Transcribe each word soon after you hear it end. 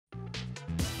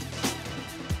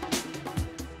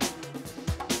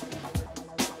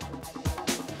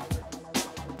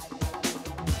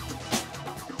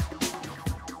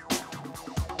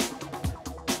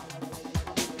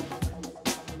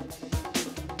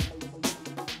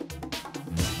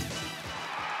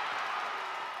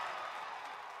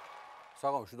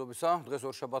სახელმწიფოსა, დღეს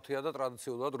ორშაბათია და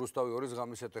ტრადიციულად რუსთავი 2-ის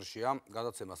ღამის ეთერშია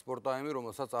გადაცემა სპორტტime,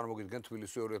 რომელსაც წარმოგიდგენ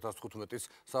თბილისი 2015-ის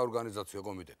საორგანიზაციო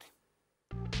კომიტეტი.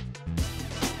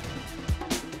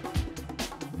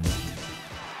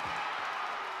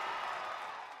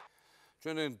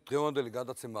 ჩვენი დღევანდელი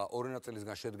გადაცემა ორი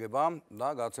ნაწილისგან შედგება და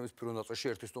გადაცემის პირველ ნაწილში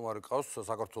ერთი სტუმარი ყავს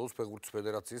საქართველოს ფეხბურთის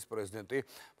ფედერაციის პრეზიდენტი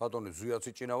ბატონი ზვიად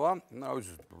სიჭინავა.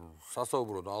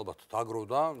 სასაუბრო და ალბათ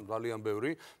დაგროვდა ძალიან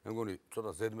ბევრი, მე მგონი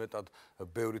ცოტა ზედმეტად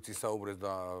ბევრიც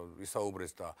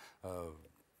ისაუბრეს და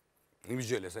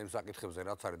იმსჯელეს იმ საკითხებზე,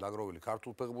 რაც არის დაგროვილი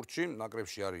ქართულ ფეხბურთში.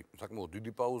 ნაკრებში არის საკმაოდ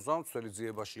დიდი პაუზა, მთელი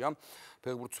ძიებაშია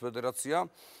ფეხბურთის ფედერაცია.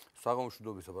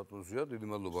 სახელმწიფოსა ბატონ ზვიად, დიდი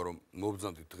მადლობა რომ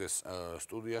მობრძანდით დღეს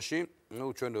სტუდიაში.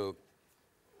 ჩვენ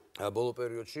ბოლო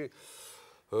პერიოდში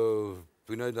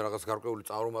ვინაიდან რაღაც გარკვეული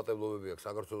წარუმატებლობები აქვს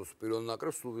საქართველოს პირველ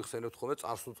ნაკრებს, სულ ვიხსენებთ ხოლმე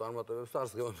წარსულ წარმატებებს და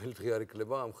არც დღევანდელი დღე არ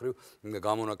იქნება ამ ხრივ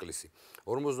გამონაკლისი.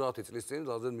 50 წლის წინ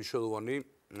ძალზე მნიშვნელოვანი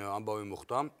ამბავი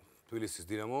მოხდა. თბილისის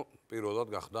დინამო პირველად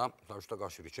გახდა საბჭოთა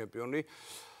კავშირის ჩემპიონი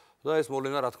და ეს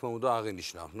მოვლენა რა თქმა უნდა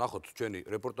აღინიშნა. ნახოთ ჩვენი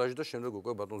რეპორტაჟი და შემდეგ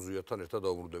უკვე ბატონ ზვიადთან ერთად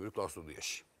დავუბრუნდებით კლუბ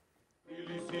სტუდიაში.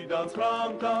 თბილისიდან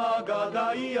ცხრამთა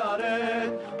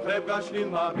გადაიარეთ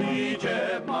ხებგაშლილმა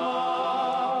ბიჭებმა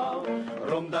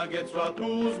რომ დაგეცვათ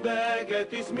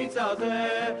უზბეკეთის მიწაზე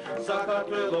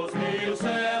საქართველოს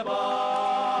ღირსება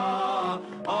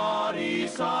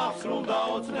არის აღსრულდა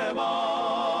ოცნება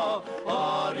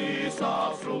არის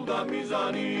აღსრულდა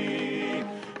მიზანი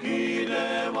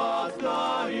კიდევაც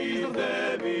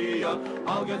დაიღდებიან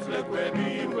ალგეცლეკვები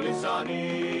მგლისანი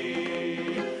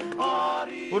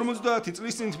 50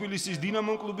 წლის წინ თბილისის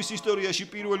დინამომ კლუბის ისტორიაში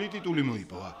პირველი ტიტული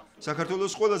მოიპოვა.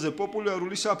 საქართველოს ყველაზე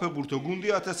პოპულარული საფეხბურთო გუნდი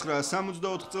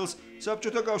 1964 წელს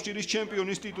საბჭოთა კავშირის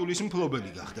ჩემპიონის ტიტულის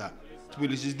მფლობელი გახდა.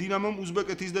 თბილისის დინამომ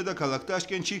უზბეკეთის დედაქალაქ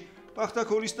ტაშკენტში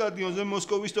პახტაქორის სტადიონზე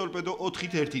მოსკოვის ტორპედო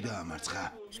 4-1 დაამარცხა.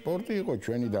 სპორტი იყო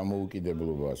ჩვენი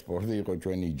დამოუკიდებლობა, სპორტი იყო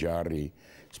ჩვენი ჯარი,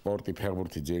 სპორტი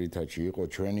ფეხბურთი ძირითადში იყო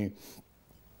ჩვენი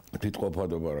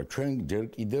თვითყოფადობა, რომ ჩვენ ჯერ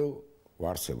კიდევ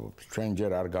ვარსებობთ, ჩვენ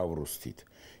ჯერ არ გავრუსთით,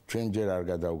 ჩვენ ჯერ არ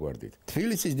გადავგვარდით.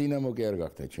 თბილისის დინამო კი არ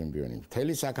გახდა ჩემპიონი,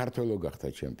 მთელი საქართველო გახდა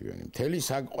ჩემპიონი,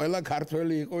 ყველა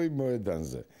ქართველი იყო იმ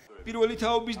მოედანზე. პირველი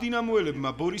თაობის დინამოელებმა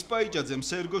ბორის პაიჭაძემ,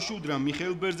 სერგო შუდრამ,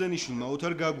 მიხეილ ბერძენიშვილმა,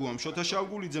 ოთარ გაგუამ, შოთა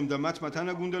შავგულიძემ და მათმა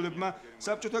თანაგუნდელებმა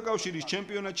საბჭოთა კავშირის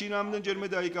ჩემპიონატში რამდენჯერმე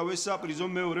დაიკავეს საპრიზო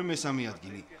მეორე-მესამე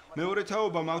ადგილი. მეორე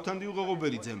თაობამ ავთანდილ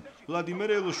ღოღობერიძემ, ვლადიმერ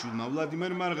ელოშვილმა,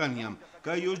 ვლადიმერ მარღანიამ,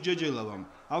 გაიოს ჯეჯელავამ,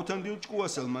 ავთანდილ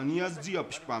ჭკუასელმა, ნიაზ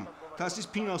ძიაპშპამ თასის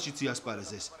ფინალშიც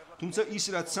იასპარეზეს. თუმცა ის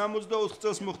რაც 64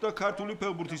 წელს მოხდა ქართული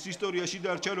ფეხბურთის ისტორიაში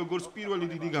დარჩა როგორც პირველი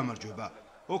დიდი გამარჯვება.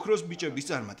 ოქროს ბიჭების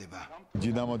წარმატება.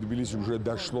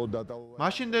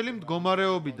 მაშინდელი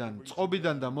მდგომარეობიდან,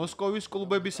 წყობიდან და მოსკოვის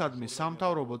კლუბებისადმი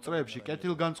სამთავრობო წრეებში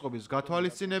კეთილგანწყობის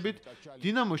გათვალისწინებით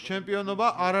დინამოს ჩემპიონობა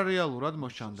არარეალურად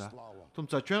მოშანდა.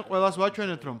 თუმცა ჩვენ ყველას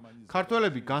ვაჩვენეთ, რომ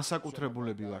ქართველები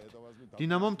განსაკუთრებულები ვართ.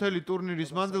 დინამო მთელი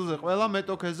ტურნირის მანძილზე ყველა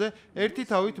მეტოქეზე ერთი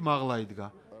თავით მაღლა იდგა.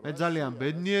 მე ძალიან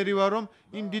ბედნიერი ვარ, რომ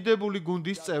იმ დიდებული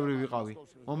გუნდის წევრი ვიყავი.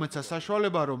 მომეცა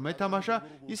საშუალება, რომ მეთამაშა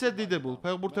ისეთ დიდებულ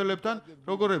ფეხბურთელებთან,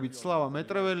 როგორებიც სლავა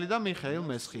მეტრეველი და მიხეილ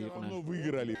მესხი იყვნენ.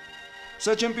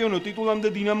 საჩემპიონო ტიტულამდე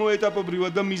დინამო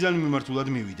ეტაპობრივად და მიზანმიმართულად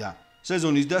მივიდა.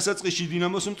 სეზონის დასაწყისში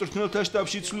დინამოს მწვრთნელთა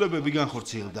შტაბში ცვლილებები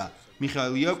განხორციელდა.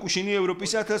 მიხაილ იაკუშინი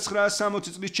ევროპის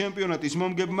 1960 წლის ჩემპიონატის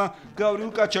მომგებმა გავრილ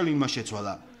კაჩალინმა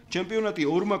შეცვალა. ჩემპიონატი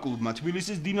ორმა კლუბმა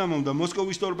თბილისის დინამომ და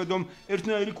მოსკოვის ტორპედომ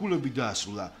ერთნაირი ქულებით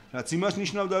დაასრულა, რაც იმას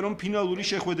ნიშნავდა, რომ ფინალური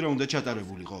შეხვედრა უნდა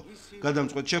ჩატარებულიყო.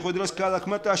 გადამწყვეტ შეხვედრას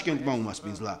ქალაქმა ტაშკენტმა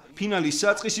უმასპინძლა. ფინალის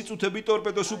საწყისი წუთები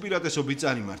ტორპედოს უპირატესობით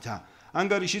წარიმართა.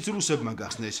 ანგარიშიც რუსებმა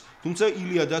გახსნეს, თუმცა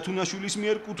ილია დათუნაშვილის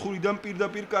მიერ კუთხურიდან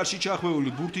პირდაპირ კარში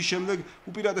ჩახვეული ბურთის შემდეგ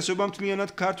უპირატესობა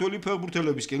მთლიანად ქართველი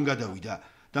ფეხბურთელებისკენ გადავიდა.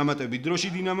 დამატებით დროში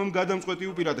დინამომ გადამწყვეტი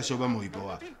უპირატესობა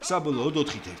მოიპოვა. საბოლოოდ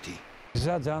 4-1.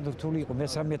 ძალიან რთული იყო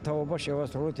მესამე თაობა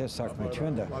შევასრულეთ ეს საქმე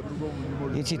ჩვენ და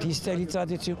იცით ის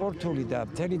წელიწადიც იყო რთული და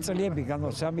მთელი წლები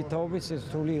განმავლობაში სამი თაობის ეს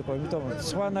რთული იყო, იმიტომ რომ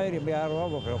სხვანაირი მე არ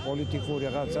ვამბობ პოლიტიკური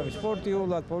რაღაცა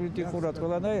სპორტიულად, პოლიტიკურად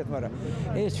ყველანაირად, მაგრამ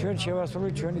ეს ჩვენ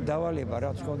შევასრულეთ ჩვენი დავალება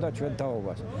რაც ჰქონდა ჩვენ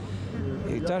თაობას.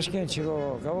 ტაშკენტში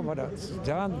რომ გავამარა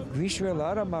ძალიან გვიშველა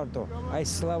არა მარტო აი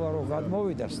სლავა რომ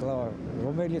გადმოვიდა სლავა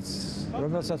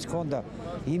რომელსაც ჰქონდა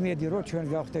იმედი რომ ჩვენ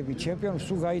გავხდებით ჩემპიონი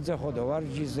სულ გაიძახოდა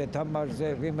ვარჯიშზე თამაშზე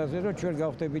იმაზე რომ ჩვენ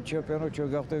გავხდებით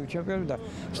ჩემპიონი და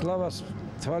სლავას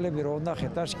თვალები რომ ნახე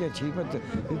ტაშკენტში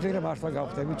იმედია მართლა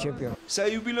გავხდებით ჩემპიონი.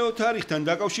 საიუბილეო თარიღთან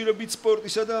დაკავშირებით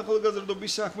სპორტისა და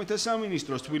ახალგაზრდობის საქმეთა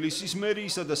სამინისტროს, თბილისის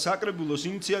მერიისა და საკრებულოს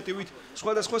ინიციატივით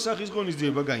სხვადასხვა სახის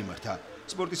ღონისძიება გაიმართა.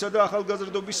 სპორტისა და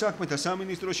ახალგაზრდობის საქმეთა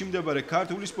სამინისტროში მდებარე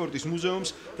ქართული სპორტის მუზეუმს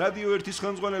რადიო 1-ის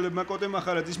ხელმძღვანელებმა კოტე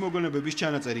მახარაძის მოგონებების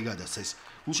ჩანაწერი გადასცეს.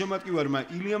 გულშემატკივარმა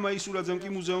ილია მაისურაძემ კი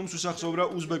მუზეუმს უსახსოვრა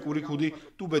უზბეკური ქუდი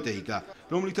ტუბეტეიკა,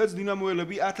 რომლითაც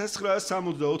დინამოელები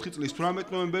 1964 წლის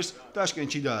 18 ნოემბერს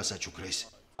ტაშკენტში დაასაჩუქრეს.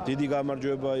 დიდი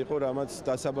გამარჯვება იყო, რამაც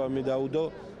დასაბამი დაუდო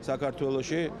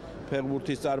საქართველოში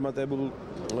ფეხბურთის წარმატებულ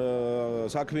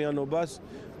საქმიანობას.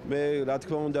 მე რა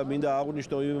თქმა უნდა მინდა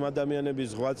აღვნიშნო იმ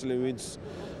ადამიანების ღვაწლი, ვინც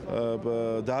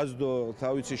დაასდო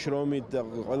თავისი შრომით და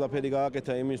ყველაფერი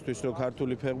გააკეთა იმისთვის, რომ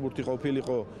ქართული ფეხბურთი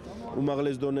ყოფილიყო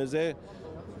უმაღლეს დონეზე.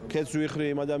 კეთს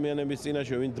ვიხრი იმ ადამიანების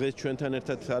წინაშე, ვინც დღეს ჩვენთან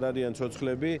ერთად არ არიან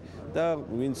ცოცხლები და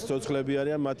ვინც ცოცხლები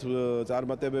არიან, მათ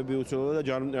წარმატებები უსურვო და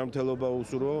ჯანმრთელობა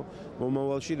უსურვო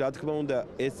მომავალში. რა თქმა უნდა,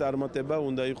 ეს წარმატება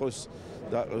უნდა იყოს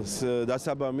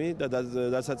დასაბამი და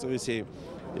დასაწყისი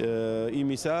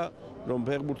იმისა, რომ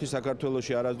ფეხბურთი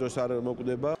საქართველოში არასდროს არ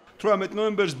მოკვდება. 18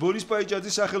 ნოემბერს ბორის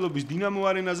პაიჭაძის სახელობის დინამო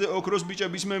არენაზე ოქროს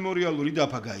ბიჭების მემორიალური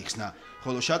დაფა გაიხსნა,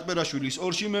 ხოლო შატპერაშვილის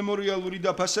ორში მემორიალური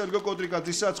დაფა სერგო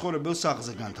კოტრიკაძის საცხოვრებელ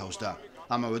სახლზე განთავსდა.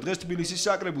 ამავე დღეს თბილისის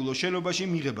საკრებულოს შენობაში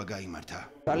მიღება გაიმართა.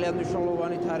 ძალიან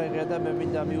მნიშვნელოვანი თარიღია და მე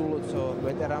მინდა მიულოცო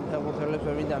ვეტერან ფეხბურთელებს,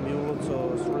 მე მინდა მიულოცო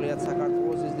სრულიად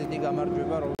საქართველოს ის დიდი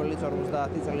გამარჯვება, რომელიც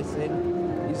 50 წლის წინ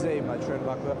იზეიმა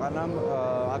ჩვენმა ქვეყანამ.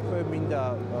 აქვე მინდა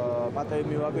პატივი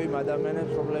მივაგო იმ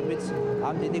ადამიანებს, რომლებიც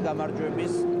ამ დიდი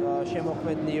გამარჯვების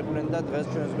შემოქმედნი იყვნენ და დღეს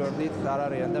ჩვენს გვერდით არ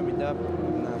არიან და მინდა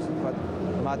ასე ვთქვათ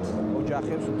მათ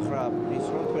ოჯახებს უთხრა ის,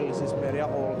 რომ თბილისის მერია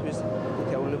ყოველთვის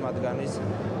თითეული მათგანის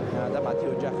და მათი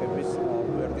ოჯახების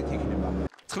გვერდით იქნება.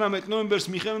 19 ნოემბერს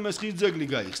მიხეილ მესხის ძეგლი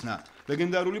გაიხსნა.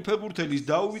 ლეგენდარული ფეხბურთელის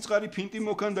დაუვიწყარი ფინტი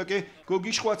მოქანდაკე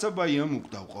გოგი ხვაცაბაიამ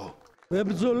უკდავყო.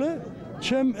 ვებრძოლე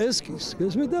ჩემ ესკის,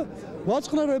 გესმით და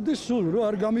ვაწყნარებდი სულ, რომ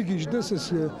არ გამიგიჟდეს ეს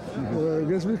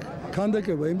გესმით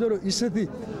ქანდაკება, იმიტომ რომ ისეთი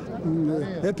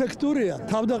ეფექტურია,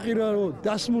 თავდაყირა რომ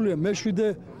დასმულია მეშვიდე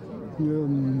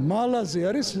მალაზე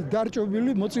არის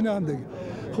დარჭობილი მოწინააღმდეგე.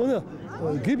 ხო და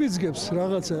გიბიძგებს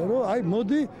რაღაცა, რომ აი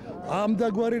მოდი ამ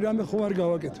დაგვარი რამე ხომ არ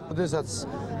გავაკეთო. როდესაც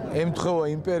ემთხოვა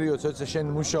იმ პერიოდს, როცა შენ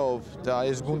მუშაობ და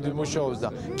ეს გუნდი მუშაობს და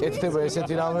კეთდება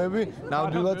ესეთი რამეები,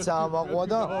 ნამდვილად საამაყოა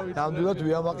და ნამდვილად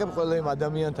ვიამაყებ ყველა იმ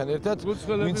ადამიანთან ერთად,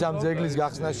 ვინც ამ ძეგლის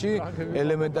გახსნაში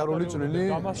ელემენტარული წვლილი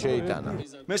შეიტანა.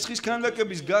 მესხის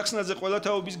ქანდაკების გახსნაზე ყველა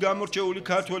თაობის გამორჩეული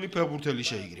ქართველი ფეხბურთელი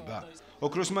შეიგრიბა.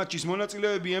 ოქროს მატჩის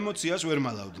მონაწილეები ემოციას ვერ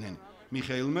მალავდნენ.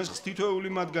 მიხეილ მესხს თითოეული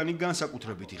მათგანი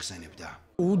განსაკუთრებით იხსენებდა.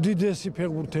 უდიდესი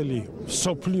ფეხბურთელი იყო,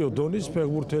 სოფლიო დონის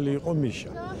ფეხბურთელი იყო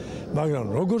მიშა. მაგრამ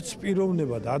როგორც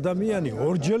პიროვნებად ადამიანი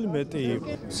ორჯერ მეტი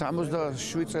იყო.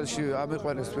 67 წელში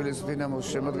ამიყვანეს თბილისის დინამოს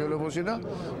შემადგენლობაში და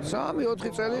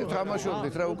 3-4 წელი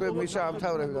თამაშობდით რა უკვე მიშა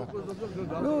ამთავრებდა.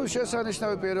 ნუ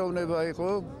შესანიშნავი პიროვნება იყო.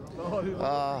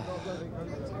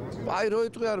 აი რო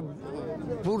იტყვია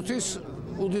ბურთის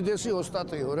უდიდესი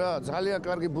ოსტატიო რა, ძალიან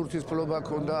კარგი ბურთის ფლობა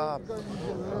ჰქონდა,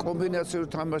 კომბინაციური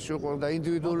თამაში იყო და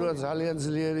ინდივიდუალურად ძალიან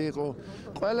ძლიერი იყო.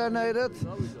 ყველანაირად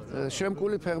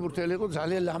შემკული ფეხბურთელი იყო,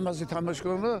 ძალიან ლამაზი თამაში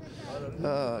ჰქონდა,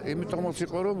 იმიტომაც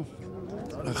იყო რომ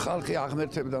ხალხი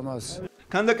აღმერთებდა მას.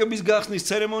 ქანდაკების გახსნის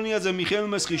ცერემონიაზე მიხეილ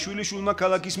მესხის შვილიშვილმა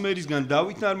ქალაქის მერისგან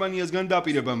დავით ნარმანიასგან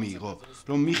დაპირება მიიღო,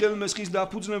 რომ მიხეილ მესხის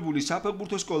დაფუძნებული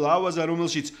საფეხბურთო სკოლა ავაზა,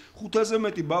 რომელშიც 500-ზე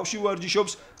მეტი ბავშვი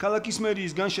ვარჯიშობს, ქალაქის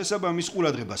მერიისგან შესაბამის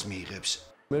ყურადღებას მიიღებს.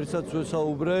 მერსაც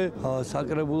ვესაუბრე,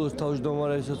 საკრებულოს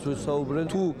თავმჯდომარესაც ვესაუბრე,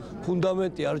 თუ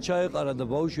ფუნდამენტი არ ჩაეყარა და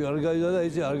ბავშვი არ გაიზარდა,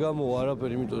 ესე არ გამოვა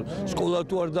არაფერი, იმიტომ სკოლა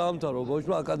თუ არ დაამთავრა,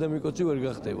 ბავშვმა აკადემიკოსი ვერ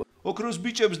გახდება. ოქროს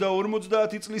ბიჭებს და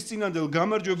 50 წლის წინანდელ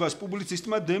გამარჯვებას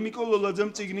პუბლიცისტმა დემიკო ლოლაძემ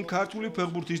წიგნი ქართული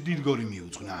ფეხბურთის დიდგორი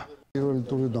მიუძღვნა. პირველი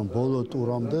ტურიდან ბოლო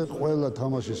ტურამდე ყველა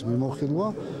თამაშის მიმოხილვა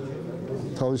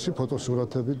თავისი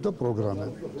ფოტოსურათებით და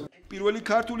პროგრამებით. პირველი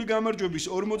ქართული გამარჯვების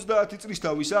 50 წლის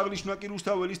თავის აღნიშვნა კი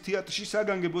რუსთაველის თეატრში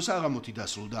საგანგებო საღამოთი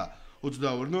დასრულდა.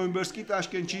 22 ნოემბერს კი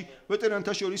ტაშკენტში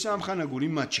ვეტერანთა შორის ამხანაგური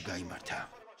მატჩი გაიმართა.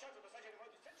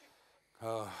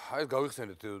 აი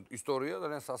გავიხსენეთ ისტორია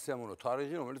ძალიან სასიამოვნო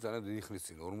თარიღი, რომელიც ძალიან დიდი ხნის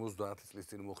წინ 50 წლის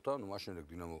წინ მოხდა, ნუ მაშინ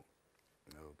დინამო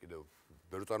კიდევ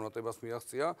ბევრ წარმატებას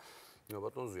მიაღწია.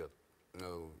 ბატონ ზვიად.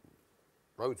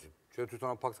 რა ვიცი, ჩვენ თვითონ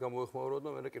ამ ფაქტს გამოვეხმაურო და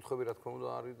მე კითხვები რა თქმა უნდა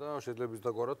არის და შეიძლება ის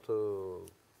დაგვარად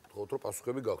თქოთ რომ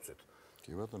პასუხები გავცეთ.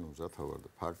 კი ბატონო, მზათა ვარ და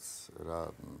ფაქტს რა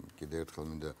კიდევ ერთხელ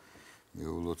მინდა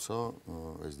მიულოცო,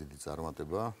 ეს დიდი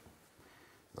წარმატება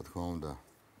რა თქმა უნდა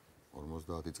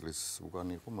 50 წლის უკან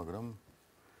იყო, მაგრამ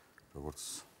როგორც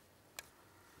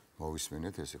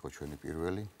მოვისმენეთ, ეს იყო ჩვენი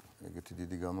პირველი ეგეთი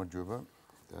დიდი გამარჯვება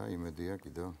და იმედია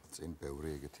კიდევ წინ ბევრი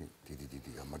ეგეთი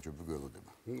დიდი გამარჯვებები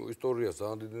გველოდება. ნუ ისტორიას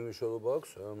ძალიან დიდი მნიშვნელობა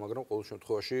აქვს, მაგრამ ყოველ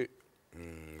შემთხვევაში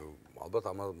ალბათ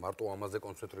მარტო ამაზე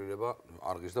კონცენტრირება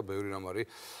არ ღირს და ბევრი რამ არის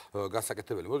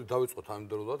გასაკეთებელი. მოდი დავიწყოთ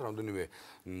ამდროულად რამდენიმე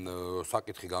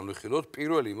საკითხი განვიხილოთ.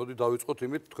 პირველი, მოდი დავიწყოთ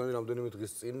იმით, თქვენი რამდენიმე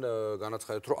დღის წინ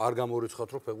განაცხადეთ, რომ არ გამორიცხავთ,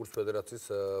 რომ ფეხბურთის ფედერაციის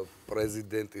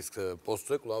პრეზიდენტის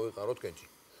პოსტზე კვლავ ვიყაროთ კენჭი.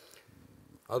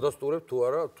 ადასტურებთ თუ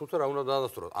არა, თუმცა რა უნდა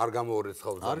დაადასტუროთ? არ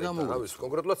გამორიცხავთ. არ გამორიცხავთ.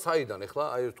 კონკრეტულად საიდან? ეხლა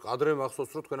აი ადრე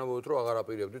მახსოვს, რომ თქვენ ამბობთ, რომ აღარ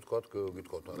აპირებდით, თქვათ,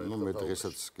 გითხოვთ არა. ნუ მე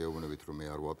დღესაც გეუბნებით, რომ მე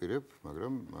არ ვაპირებ,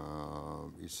 მაგრამ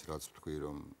ის რაც ვთქვი,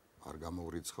 რომ არ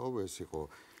გამორიცხავ, ეს იყო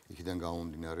იქიდან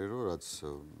გამომდინარე, რომ რაც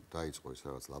დაიწყო ეს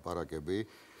რაღაც ლაპარაკები,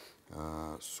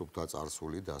 სუფთა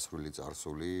წარსული, დასრული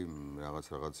წარსული,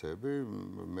 რაღაცეები,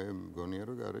 მე მგონია,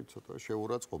 რომ არის ცოტა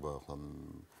შეურაცხყოფა ახლა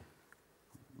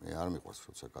მე არ მიყვარს,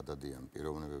 როცა გადადიან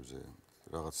პიროვნებებზე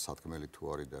რაღაც სათქმელი თუ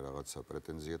არის და რაღაცა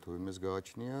პრეტენზია თუ იმეს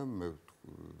გააჩნია, მე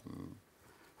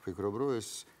ვფიქრობ, რომ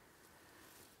ეს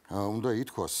უნდა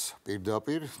ითქვას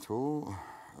პირდაპირ თუ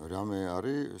რამე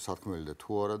არის სათქმელი და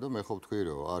თუ არა და მე ხო ვთქვი,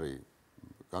 რომ არის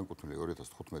განკუთვნილი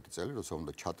 2015 წელი, როცა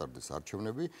უნდა ჩატარდეს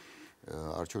არჩევნები,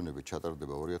 არჩევნები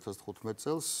ჩატარდება 2015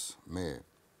 წელს, მე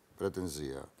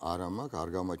პრეტენზია არ მაქვს, არ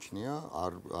გამაჩნია,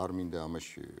 არ მინდა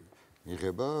ამაში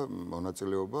მიღება,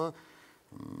 მონაწილეობა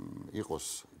იყოს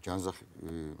ჯანზაღი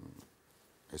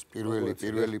ეს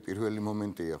პირველი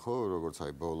მომენტია, ხო, როგორც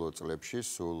აი ბოლო წლებში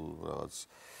სულ რაღაც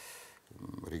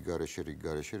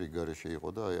რიგარეში იყო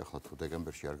და აი ახლა თუ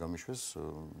დეკემბერში არ გამიშვეს,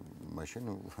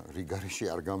 მაშინ რიგარეში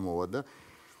არ გამოვა და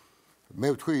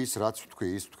მე ვთქვი ის რაც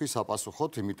ვთქვი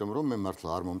საპასუხოდ, იმიტომ რომ მე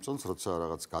მართლა არ მომწონს, როცა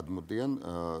რაღაც გადმოდიან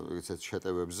ესეთ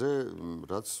შეტევებზე,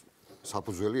 რაც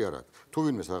საფუძველი არ აქვს. თუ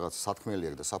ვინმეს რაღაც სათქმელი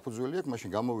აქვს და საფუძველი აქვს, მაშინ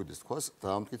გამოვიდეს თქვას,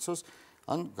 დაამტკიცოს,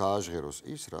 ან გააჟღეროს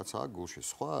ის, რაც აქვს გულში.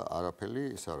 სხვა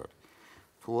არაფერი ის არ არის.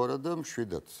 თუ არა და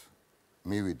მშვიდად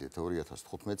მივიდეთ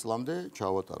 2015 წლამდე,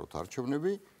 ჩავატაროთ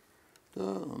არჩევნები და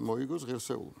მოიგოს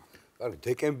ღირსეულმა. კარგი,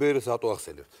 დეკემბერს რატო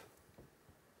ახსენებთ?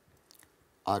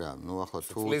 არა, ნუ ახლა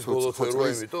თუ წლის ბოლოს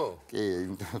როა იმითო? კი,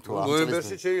 თუ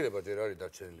ნოემბერში შეიძლება ჯერ არის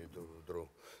დარჩენილი დრო.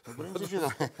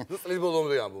 ნუ წლის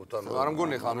ბოლომდე ამბობთ, ანუ არ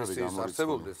მგონია ხა ამის ის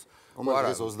არსებობდეს. არა,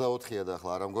 ეს 24-ია და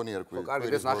ახლა არ მგონია რკვი.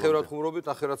 კარგი, ეს ნახევრად ხუმრობით,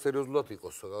 ნახევრად სერიოზულად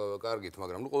იყოს. კარგით,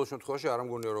 მაგრამ ნუ ყოველ შემთხვევაში არ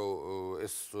მგონია რომ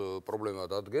ეს პრობლემა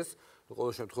დადგეს.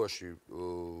 ყოველ შემთხვევაში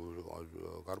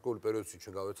გარკვეული პერიოდში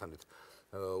ჩვენ გავეცანით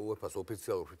UEFA-ს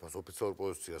ოფიციალურ FIFA-ს ოფიციალურ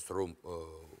პოზიციას, რომ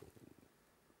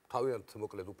თავიანთ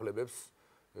მოკლედ უფლებებს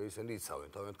ისინი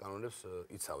იცავენ, თავიანთ კანონებს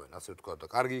იცავენ, ასე ვთქვა და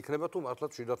კარგი იქნება თუ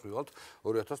მართლაც შვიდად მივალთ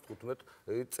 2015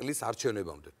 წლის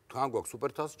არჩევნებამდე. თან გვაქვს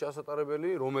სუპერთასი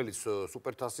ჩასატარებელი, რომელიც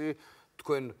სუპერთასი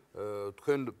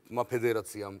თქვენმა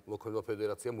ფედერაციამ, მოქმედმა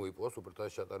ფედერაციამ მოიპოვა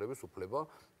სუპერთასის ჩატარების უფლება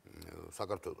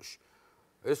საქართველოში.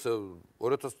 ეს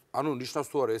 2000 ანუ ნიშნავს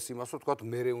თუ არა ეს იმას, რომ თქვათ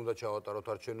მერე უნდა ჩავატაროთ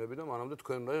არჩევნები და მანამდე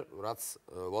თქვენ უნდა რაც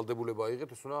ვალდებულება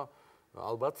აიღეთ, ეს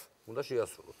ალბათ უნდა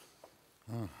შეასრულოთ.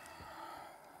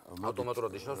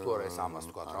 ავტომატურად ნიშნავს თუ არა ეს ამას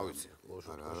თქვა, რა ვიცი.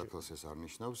 არათოს ეს არ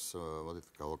ნიშნავს, მოდით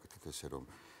გავაკეთეთ ესე რომ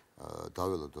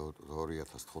დაველოდოთ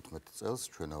 2015 წელს,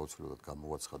 ჩვენ აუცილებლად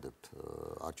გამოვაცხადებთ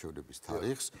არჩევნების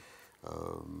თარიღს.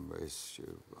 ეს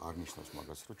არ ნიშნავს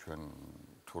მაგას, რომ ჩვენ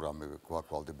თუ რამე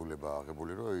გვაქვს ვალდებულება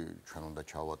აღებული, რომ ჩვენ უნდა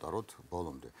ჩავატაროთ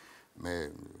ბოლომდე. მე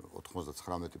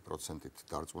 99%-ით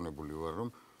დარწმუნებული ვარ, რომ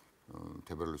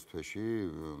თებერვლის თვეში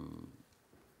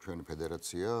ჩვენი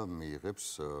ფედერაცია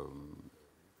მიიღებს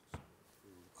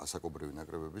ასაკობრივი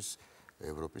ნაკრებების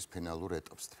ევროპის ფინალურ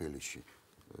ეტაპს თბილისში.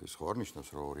 ეს ხო არ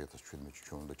ნიშნავს, რომ 2017-ში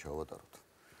ჩვენ უნდა ჩავატაროთ.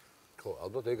 ხო,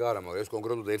 ალბათ ეგ არა, მაგრამ ეს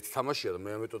კონკრეტულად ერთი თამაშია და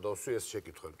მე ამიტომ დავსვი ეს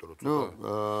შეკითხვა, იმიტომ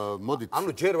რომ მოდით. ანუ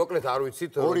ჯერ მოკლედ არ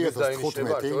ვიცით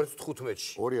 2015-ში.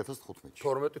 2015-ში.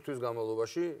 12 თვის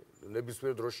განმავლობაში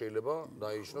ნებისმიერ დროს შეიძლება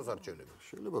დაინიშნოს არჩევნები.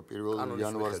 შეიძლება 1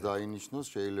 იანვარს დაინიშნოს,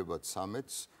 შეიძლება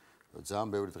 13-ს, ძალიან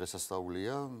ბევრი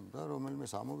დღესასწაულია და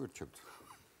რომელმეს ამოვირჩევთ.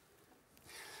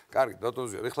 კარგი, ბატონ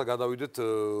ზვიად, ეხლა გადავიდეთ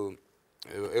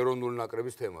ეროვნული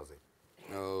ნაკრების თემაზე.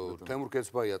 თემურ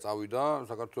კეცბაია წავიდა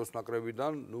საქართველოს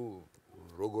ნაკრებიდან, ნუ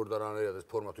როგორ და რანაირად ეს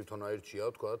ფორმა თვითონ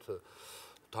აირჩია, თქვათ,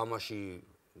 თამაში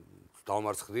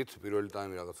დავმარცხდით, პირველი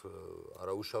ტაიმი რაღაც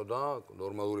არაუშავდა,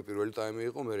 ნორმალური პირველი ტაიმი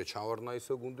იყო, მერე ჩავარდნა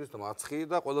ისე გუნდის და მარცხი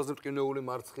და ყველაზე მტკივნეული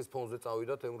მარცხის ფონზე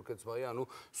წავიდა თემურ კეცბაია, ანუ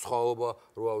სხვაობა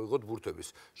რო ავიღოთ ბურთების.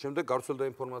 შემდეგ გავრცელდა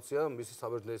ინფორმაცია მისი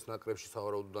საბერძნეთის ნაკრებში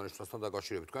სავარაუდო დანიშვნასთან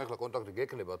დაკავშირებით. თქვენ ახლა კონტაქტი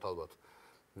გექნებათ ალბათ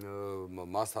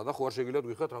მასთან და ხო არ შეგიძლიათ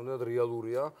გითხრათ, რამდენად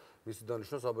რეალურია მისი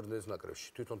დანიშვნა საბერძნეთის ნაკრებში.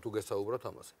 თვითონ თუ გესაუბრათ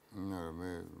ამაზე. არა,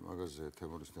 მე მაგაზე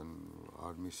თემურისთან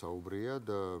არ მისაუბრია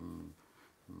და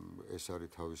ეს არის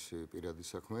თავისი პირადი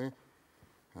საქმე.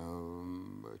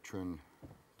 ჩვენ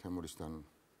თემურისთან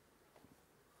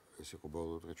ეს იყო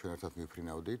ბოლო დღე ჩვენ ერთად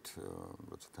მიფრინავდით,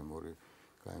 როცა თემური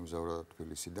გაემგზავრა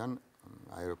თბილისიდან,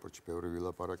 აეროპორტში ბევრი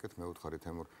ვილაპარაკეთ, მე ვუთხარი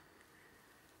თემურ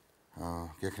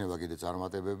გექნება კიდე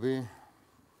წარმატებები,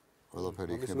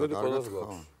 ყველაფერი იქნება კარგად,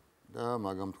 ხო? და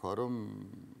მაგამ თქვა, რომ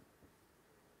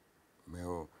მე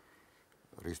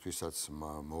რისთვისაც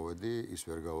მოვედი, ის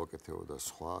ვერ გავაკეთებოდა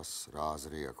სხვას, რა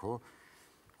აზრი აქვს,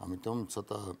 ამიტომ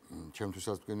ცოტა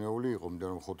ჩემთვისაც მტკივნეული იყო,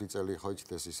 იმიტომ რომ 5 წელი ხო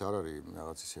იცით ეს არ არის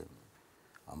რაღაც ისე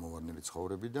ამოვარდნილი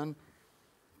ცხოვრებიდან.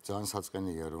 ძალიან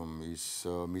საწყენია რომ ის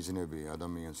მიზნები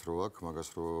ადამიანს რო აქვს, მაგას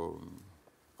რო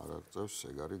არ აღწევს,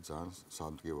 ეგ არის ძალიან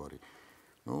სამტკივარი.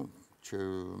 ნუ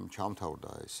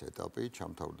ჩამთავრდა ეს ეტაპი,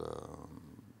 ჩამთავრდა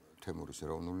თემურის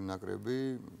ეროვნული ნაკრები,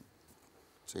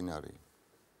 წინ არის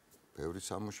ბევრი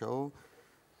სამუშაო,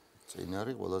 წინ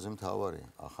არის ყველაზე მთავარი,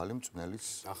 ახალი მწვრთნელის.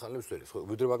 ახალი მწვრთნელის, ხო,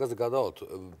 ვიდრე მაგაზე გადავთ,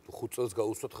 5 წელს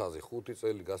გაუსვათ ხაზი, 5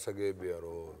 წელი გასაგებია,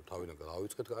 რომ თავიდან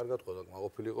გავიწყეთ კარგად, ყველა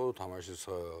კმაყოფილიყო, თამაშის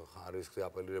ხარისხზე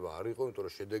აპელირება არ იყო, იმიტომ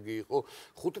რომ შედეგი იყო.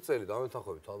 5 წელი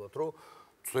დავეთანხმებით ალბათ, რომ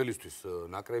მწვრთნელისთვის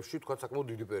ნაკრებში თქვა საკმაოდ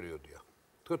დიდი პერიოდია.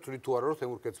 თქვენ თვლით თუ არა, რომ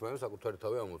თემურ კეცმაევი საკუთარი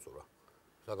თავი ამოწურა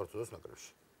საქართველოს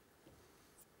ნაკრებში?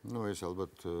 ნუ ეს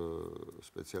ალბათ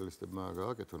სპეციალისტებმა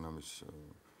გააკეთონ ამის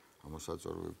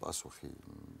ამოსაწორებელი პასუხი.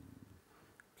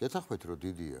 გეთანხმეთ რომ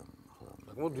დიდია ახლა.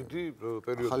 საკმაოდ დიდი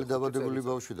პერიოდი. ახალი დაბადებული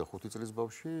ბავშვი და 5 წლის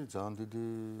ბავშვი ძალიან დიდი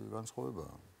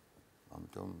განსხვავებაა.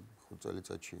 ამიტომ 5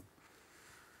 წელიწადში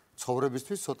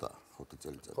ცხოვრებისთვის ცოტა 5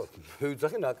 წელიწად. ხო, მე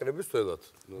ვიცახი ნაკრების თველად.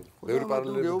 ბევრი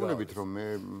პარალელები გეუბნებით რომ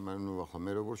მე ნუ ახლა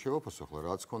მე როგორ შევაფასო ახლა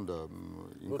რაც ქონდა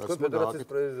იმ კაცმა ფედერაციის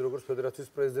პრეზიდენტი როგორც ფედერაციის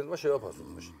პრეზიდენტმა შევაფასოთ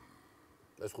მაშინ.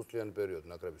 ეს 5 წლიანი პერიოდი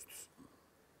ნაკრებისთვის.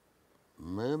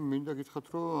 მე მინდა გითხრათ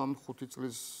რომ ამ 5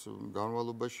 წლის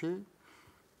განმავლობაში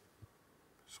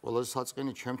ყველაზე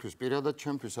საწყენი ჩემთვის, პირადად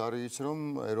ჩემთვის არის ის რომ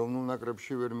ეროვნულ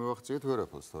ნაკრებში ვერ მივახციეთ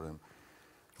ვერაფერს, თორემ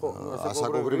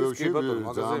ასაკობრივებში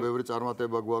ძალიან ბევრი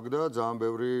წარმატება გვაქვს და ძალიან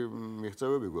ბევრი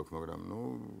მიღწევები გვაქვს, მაგრამ ნუ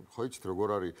ხო იცით როგორ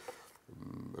არის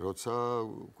როცა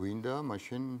გვინდა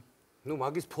მაშინ ნუ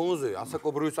მაგის ფონზე,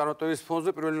 ასაკობრივი წარმატების ფონზე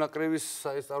პირველი ნაკრების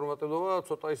ეს წარმატებობა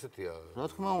ცოტა ისეთია. რა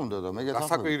თქმა უნდა და მე გეთანხმები.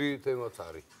 გასაკვირი თემაც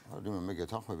არის. მე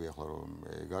გეთანხმები ახლა რომ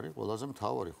ეგ არის ყველაზე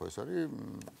მთავარი, ხო ეს არის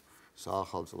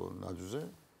საახალწლო ნაძვზე.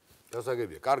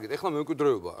 გასაგებია. კარგით, ეხლა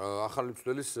მემკვიდრეობა, ახალი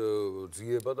მწვრთნელის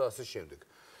ძიება და ასე შემდეგ.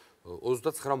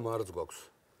 29 მარტს გვაქვს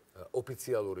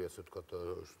ოფიციალური ასე ვთქვათ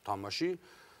თამაში.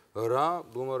 რა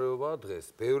მდგომარეობაა დღეს?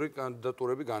 ბევრი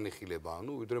კანდიდატურები განიხილება.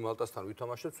 ანუ ვიდრე მალტასთან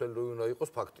ვითამაშებთ, ძველი რო უნდა იყოს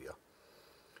ფაქტია.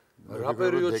 რა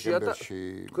პერიოდშია და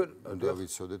თქვენ უნდა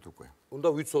ვიცოდეთ უკვე. უნდა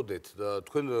ვიცოდეთ და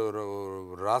თქვენ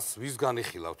რას ვის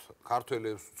განიხილავთ?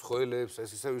 ქართველებს, ცხოელებს, ეს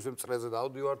ისე ვისე მწრეზე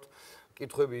დავდივართ.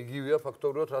 კითხვები იგივეა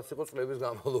ფაქტობრივად რაც იყო წლების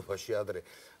განმავლობაში ადრე.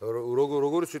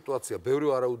 როგორი სიტუაცია? ბევრი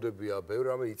ვარაუდებია, ბევრი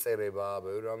რამე იწერება,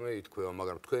 ბევრი რამე ითქვება,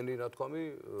 მაგრამ თქვენი ნათქვამი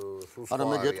სულ სხვა არის. არა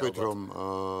მე გეტყვით რომ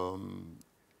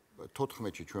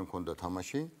 14-ში ჩვენ მქონდა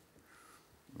თამაში.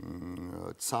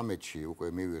 13-ში უკვე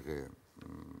მივიღე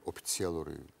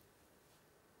ოფიციალური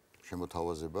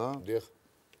შემოთავაზება. დიახ.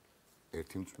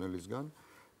 ერთი მწვრთნელისგან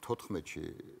 14-ში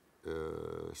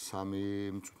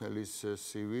 3 მწვრთნელის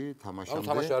CV თამაშამდე.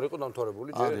 თამაში არ იყო დამთავრებული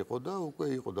ჯერ? არ იყო და უკვე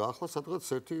იყო და ახლა სადღაც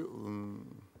ერთი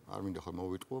არ მინდა ხარ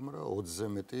მოვიტყო, მაგრამ 20-ზე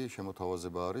მეტი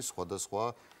შემოთავაზება არის სხვადასხვა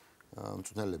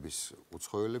მწვრთნელების,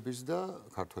 უცხოელების და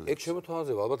ქართველების. ეგ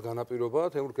შემოთავაზება ალბათ განაპირობა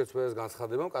თემურ კეცმაევის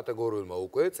განცხადებამ კატეგორიულმა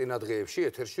უკვე წინა დღეებში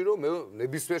ეთერში რომ მე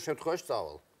ნებისმიერ შემთხვევაში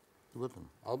წავალ. ბატონო.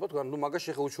 ალბათ ნუ მაგას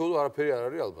შეხუჩეულო არაფერი არ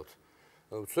არის ალბათ.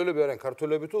 მწვრთნელები არიან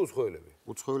ქართველები თუ უცხოელები?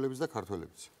 უცხოელებიც და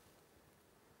ქართველებიც.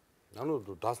 ანუ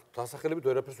დასახელებით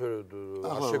ვერაფერს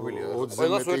არ შეგვიძლია.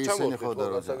 ყველას ვერ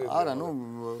ჩამოვთქვით. არა, ნუ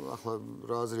ახლა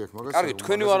რა აზრი აქვს მაგას? კარგი,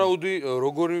 თქვენი ვარაუდი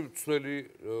როგორი მწვრთნელი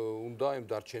უნდა იმ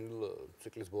დარჩენილ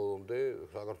ციკლის ბოლომდე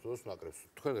საქართველოს ნაკრებს?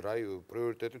 თქვენ რა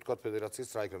პრიორიტეტი თქვა ფედერაციის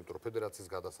რა იქნება, იმიტომ რომ ფედერაციის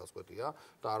გადასაწყვეტია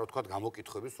და არა თქვა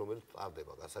გამოკითხვების რომელიც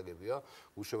ტარდება, გასაგებია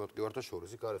უშემატკივართა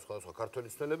შორის. იქ არის სხვადასხვა ქართველი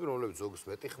მწვრთნელები, რომლებიც ზოგს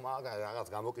მეტი ხმა, რაღაც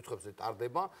გამოკითხვებზე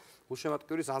ტარდება,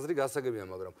 უშემატკივრის აზრი გასაგებია,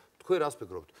 მაგრამ თქვენ რას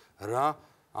ფიქრობთ? რა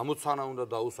ამოცანა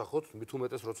უნდა დაუსახოთ, მით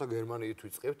უმეტეს როცა გერმანიით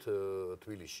ვიწყებთ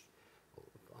თბილისში.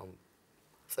 ამ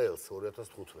წელს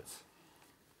 2015-ს.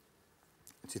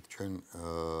 იცით ჩვენ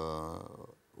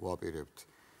ვაპირებთ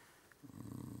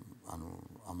ანუ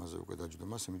ამაზე უკვე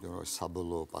დაჯდომას, იმიტომ რომ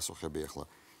საბოლოო პასუხები ახლა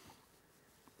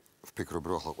ვფიქრობ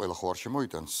რომ ახლა ყველა ხო არ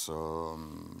შემოიტანს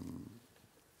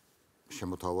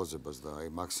შემოთავაზებას და აი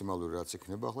მაქსიმალური რაც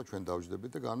იქნება ახლა ჩვენ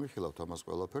დავჯდებით და განვიხილავთ ამას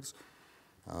ყველაფერს.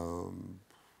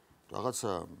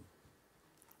 რაღაცა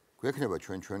გვექნება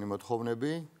ჩვენი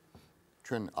მოთხოვნები,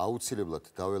 ჩვენ აუცილებლად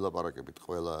დაველაპარაკებით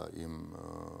ყველა იმ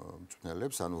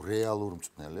მწვრთნელებს, ანუ რეალურ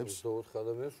მწვრთნელებს. 24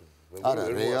 ადამიანს? არა,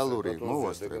 რეალური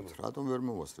მოვასწრებთ. რატომ ვერ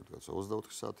მოვასწრებთ?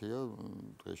 24 საათია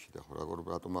დღეში და ხო,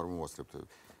 რატომ არ მოვასწრებთ?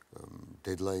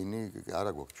 დედლაინი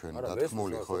არა გვაქვს ჩვენ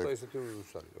დათქმული, ხო?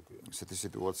 ესეთი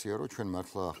სიტუაცია, რომ ჩვენ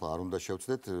მართლა ახლა არ უნდა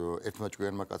შევცდეთ ერთმა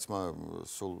ჭკვიანმა კაცმა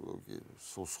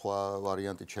სულ სხვა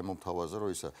ვარიანტი შემომთავაზა,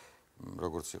 რომ ისა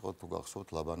როგორც იყო თუ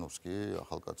გახსოვთ ლაბანოვსკი,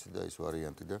 ახალკაცი და ის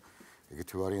ვარიანტი და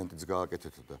ეგეთი ვარიანტიც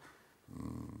გააკეთეთ და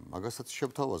მაგასაც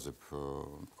შევთავაზებ,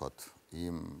 ვთქვათ,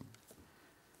 იმ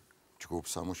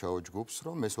ჯგუფს, სამუშაო ჯგუფს,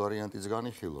 რომ ეს ვარიანტიც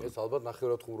განიხილონ. ეს ალბათ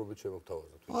ნახევრად ხუმრობით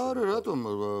შემოგთავაზოთ. არა, რატომ?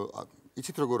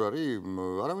 იცით როგორ არის?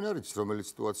 არავინ არ იცის, რომელი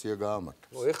სიტუაცია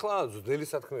გაამართლეს. ეხლა ძველი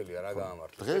სათქმელია რა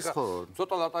გაამართლეს. დღეს ხო?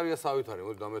 ცოტა ლატარია სავით არის,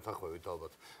 მოდი დამეთანხმებით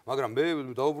ალბათ. მაგრამ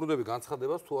მე დაუბრუნდები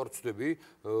განცხადებას, თუ არ ვწდები,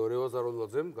 რევაზ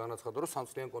აროდლაძემ განაცხადა, რომ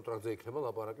სამწლიან კონტრაქტზე იქნება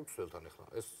ლაპარაკი მსვლელთან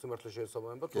ეხლა. ეს სიმართლე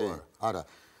შეესაბამება თუ არა? არა.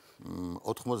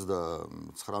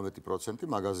 99%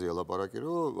 მაგაზია ლაპარაკი,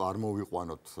 რომ არ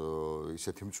მოვიყვანოთ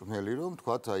ისეთი მწვრთნელი, რომ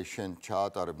თქვათ, აი შენ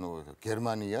ჩაატარებ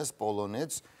გერმანიას,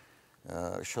 პოლონეთს,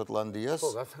 შოტლანდიას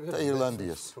და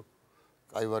ირლანდიას.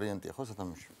 კაი ვარიანტია ხო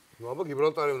სათამაშო? ნუ აბა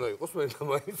გიბრალტარი უნდა იყოს, მე და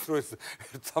მაინც რო ეს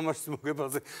თამაშის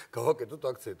მოგებაზე გავაკეთოთ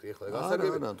აქცენტი ეხლა.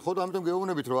 გასაგებია. ხო და ამიტომ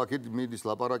გეუბნებით, რომ აქ მიდის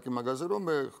ლაპარაკი მაგაზე, რომ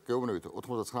მე გეუბნებით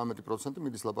 99%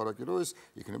 მიდის ლაპარაკი, რომ ეს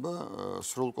იქნება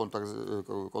სრულ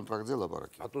კონტრაქტზე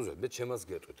ლაპარაკი. ატუზე, მე ჩემას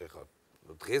გეტყვით ეხლა.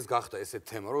 დღეს გახდა ესეთ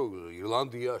თემა, რომ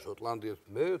ირლანდია, შოტლანდია,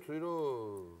 მე ვთვლი,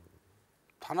 რომ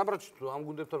თანაბრად ამ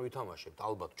გუნდებთან ვითამაშებთ,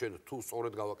 ალბათ ჩვენ თუ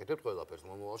სწორედ გავაკეთებთ ყველაფერს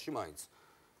მომავალში მაინც.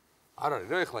 არ არის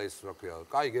რა ეხლა ეს რა ქვია,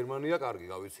 კაი გერმანია კარგი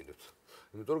გავიცინებთ.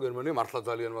 იმიტომ რომ გერმანია მართლა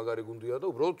ძალიან მაგარი გუნდია და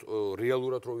უბრალოდ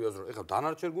რეალურად რო ვიაზრო, ეხლა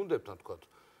დანარჩენ გუნდებთან თქვათ.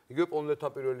 იგივე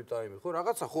პოლონეთთან პირველი ტაიმი, ხო,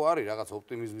 რაღაცა ხო არის, რაღაცა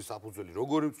ოპტიმიზმის საფუძველი,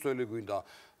 როგორი მცველი გვინდა.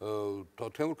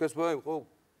 თემურ ქესბაევი იყო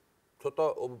ცოტა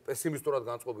პესიმისტურად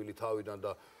განწყობილი თავიდან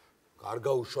და არ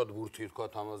გაუშვათ ბურთი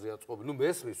თქვათ ამაზე აწყობი. ნუ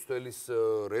მესმის ცველის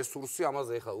რესურსი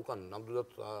ამაზე ეხლა უკან ნამდვილად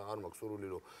არ მაქვს სურვილი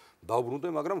რომ დავბრუნდე,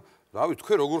 მაგრამ რავი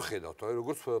თქვენ როგორ ხედავთ, აი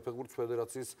როგორც ფეხბურთის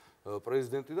ფედერაციის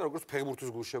პრეზიდენტი და როგორც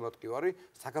ფეხბურთის გულშემატკივარი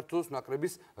საქართველოს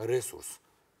ნაკრების რესურსს.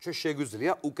 ჩვენ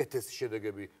შეგვიძლია უკეთესი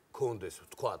შედეგები გქონდეს,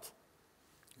 თქვათ.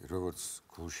 როგორც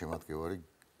გულშემატკივარი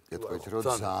გეტყვით რომ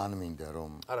ძალიან მინდა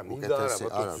რომ უკეთესი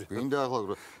არა მინდა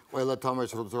ახლა ყველა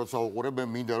თამაშს როცა უყურებ მე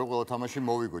მინდა რომ ყველა თამაში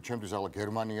მოვიგო ჩემთვის ახლა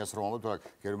გერმანიას რომ ამბობ რა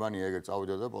გერმანია ეგერ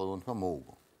წავიდა და პოლონეთმა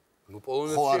მოუგო ნუ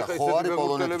პოლონეთში ხო არის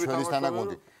პოლონეთი ჩვენის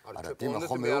თანაგუნდი არა თემა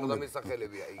ხო მე არ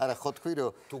დამისახელებია იქ არა ხო თქვი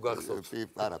რომ თუ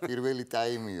გახსოვთ არა პირველი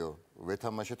ტაიმიო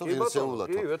ვეთამაშეთო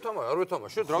ღირსეულათო კი არ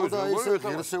ვეთამაშეთ რა ვიცი როგორ ვეთამაშეთ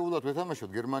ღირსეულად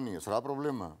ვეთამაშოთ გერმანიას რა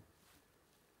პრობლემაა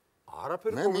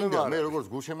არაფერი პრობლემა არ არის მე როგორც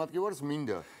გულშემატკივარს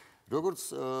მინდა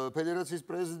როგორც ფედერაციის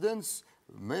პრეზიდენტს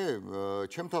მე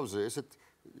ჩემ თავზე ესეთ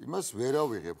იმას ვერ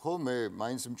ავიღებ ხო მე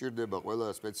მაინც მჭირდება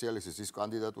ყველა სპეციალისტის ის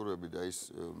კანდიდატურები და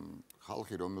ის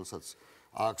ხალხი რომელსაც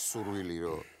აქვს სურვილი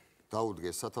რომ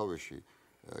დაუდგეს სათავეში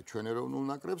ჩვენ ეროვნულ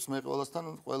ნაკრებს მე ყველასთან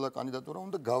ყველა კანდიდატურა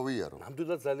უნდა გავიარო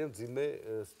ნამდვილად ძალიან ძიმე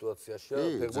სიტუაციაშია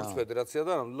ფეხბურთის ფედერაცია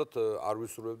და ნამდვილად არ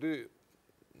ვისურვებდი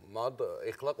მათ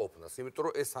ეხლა ყოფნას იმიტომ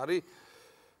რომ ეს არის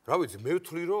რა ვიცი მე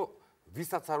ვთვლი რომ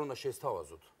ვისაც არ უნდა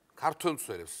შესთავაზოთ ქართველ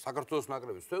მცველებს საქართველოს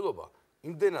ნაკრების მცველობა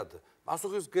იმდენად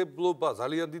პასუხისგებლობა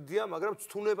ძალიან დიდია, მაგრამ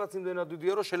ცთუნებაც იმდენად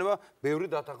დიდია, რომ შეიძლება ბევრი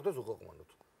დათანხმდეს უყოყმანოთ.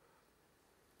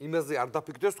 იმაზე არ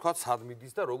დაფიქრდეს თქვა სად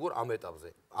მიდის და როგორ ამ ეტაპზე.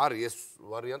 არის ეს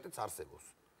ვარიანტიც არსებობს.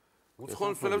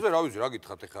 უცხოელ მცველებზე რა ვიცი, რა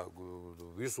გითხათ ეხა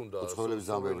ვის უნდა უცხოელების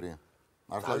ძალიან ბევრია.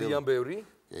 ძალიან ბევრი?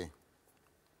 კი.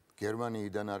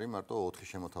 გერმანიიდან არის მარტო 4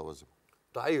 შემოთავაზება.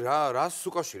 და აი რას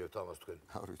უკავშირებთ ამას თქვენ?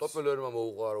 ტოპელერმა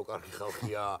მოუყარო კარგი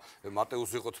ხალხია,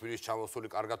 მატეუსი იყო თბილისში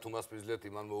ჩამოსული, კარგად უმასპინძლეთ,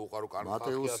 იმან მოუყარო კარგი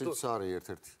ხალხია. მატეუსიც არის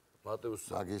ერთ-ერთი. მატეუსი.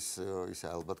 მაგის ისა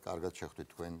ალბათ კარგად შეხვდით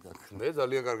თქვენ. მე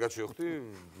ძალიან კარგად შევხვდი,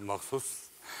 მახსოვს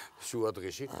შუა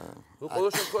დღეში. ნუ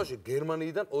ყოველ შემთხვევაში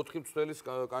გერმანიიდან 4 მცველის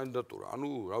კანდიდატურა. ანუ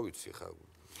რა ვიცი ხა.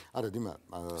 არა, დიმა.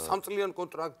 სამწლიან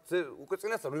კონტრაქტზე უკვე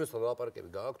წინასწარ ვინმესთან ლაპარაკები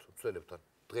გააქვთ მცველებთან?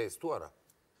 დღეს თუ არა?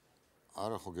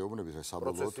 არა ხო გეუბნებით რა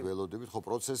საბოლოოდ ველოდებით ხო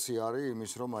პროცესი არის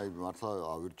იმის რომ აი მართლა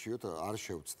ავირჩიოთ არ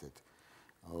შევცდეთ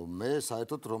მე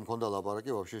საერთოდ რომ მქონდა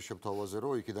ლაპარაკი ვაფშე შევთავაზე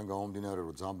რომ იქიდან გამომდინარე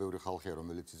რომ ძალიან ბევრი ხალხია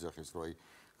რომელიც იძახის რომ აი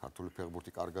ქართული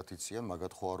ფეხბურთი კარგად იციან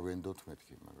მაგათ ხო არ ვენდოთ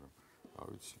მეთქი მაგრამ რა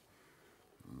ვიცი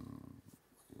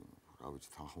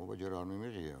თანხმობა ჯერ არ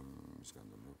მიმიღია მისგან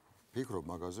და მე ფიქრობ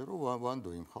მაგაზე რომ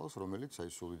ვანდო იმ ხალხს რომელიც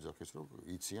აი სულ იძახის რომ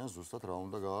იციან ზუსტად რა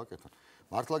უნდა გააკეთონ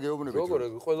მართლა გეუბნებით როგორ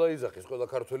ყველა იძახის ყველა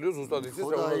ქართველიო ზუსტად იცის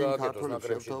რა უნდა გააკეთოს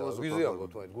ნაკრებში და ვიზე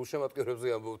ამბობთ მაინც გულშემატკივრებზე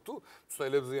ამბობთ თუ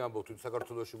მცველებზე ამბობთ თუ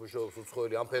საქართველოში მუშაობს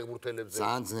უცხოელი ამ ფეხბურთელებზე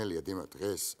ძალიან ძნელია დიმა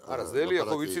დღეს არა ძნელია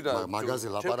ხო ვიცი და მაგაზე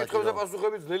ლაპარაკი ჩემთვის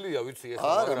პასუხები ძნელია ვიცი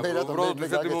ეხლა მაგრამ უბრალოდ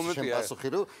ისეთი მომენტია პასუხი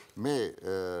რომ მე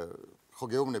ხო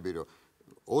გეუბნები რომ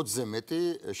 20-ზე მეტი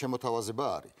შემოთავაზება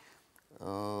არის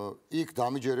იქ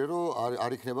დამიჯერე რომ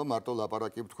არ იქნება მარტო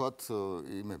ლაპარაკი ვთქვათ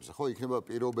იმებზე ხო იქნება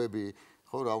პირობები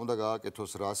ხო, რა უნდა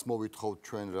გააკეთოს, რას მოვითხოვთ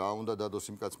ჩვენ, რა უნდა დადოს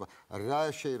იმ კაცმა,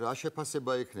 რა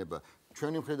შეფასება ექნება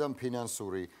ჩვენი მხრიდან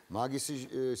ფინანსური, მაგისი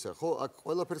ისა, ხო, აქ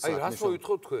ყველაფერს აი, რას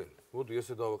მოვითხოვთ თქვენ? მოდი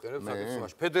ესე დავაყენებ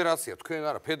საკითხს. ფედერაცია, თქვენ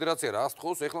არა, ფედერაცია რას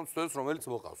თხოვს სახელმწიფოს, რომელიც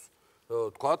მოყავს?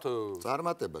 თქვათ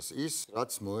წარმატებას, ის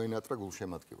რაც მოენატრა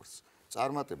გულშემატკივარს.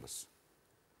 წარმატებას.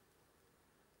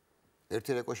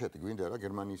 ერთი რიკოშეტი გვინდა რა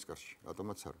გერმანიის კარში,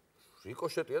 რატომაც არა.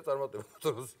 რიკოშეტია წარმატება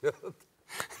რუსიად.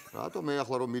 რატომ მე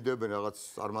ახლა რომ მიდევენ რაღაც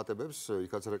წარმატებებს,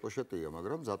 იქაც რიკოშეტია,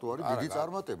 მაგრამ ზატო არის დიდი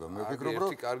წარმატება. მე ვფიქრობ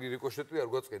რომ ერთი კარგი რიკოშეტი არ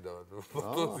გვაწყედა.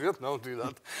 რუსიად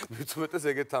ნამდვილად. მithumetes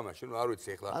ეგეთ თამაში, ნუ არ ვიცი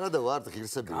ახლა. არა და ვართ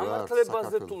ღირსები ვართ.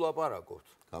 გამართლებაზე თუ ლაპარაკობთ.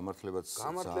 გამართლებას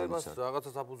რაღაცა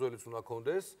საფუძველიც უნდა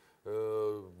კონდეს,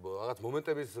 რაღაც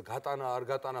მომენტების გატანა არ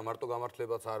გატანა, მარტო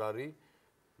გამართლებაც არ არის.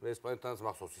 ესპანეთთან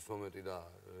მახსოვს ის მომენტი და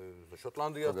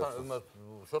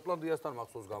შოტლანდიასთან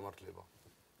მახსოვს გამართლება.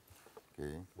 კი.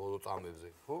 ბოლო წამებზე,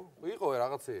 ხო? იყო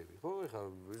რაღაცეები, ხო? ეხლა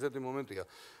ისეთი მომენტია.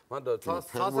 მან და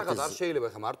სასახად არ შეიძლება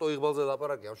ეხლა მარტო იღბალზე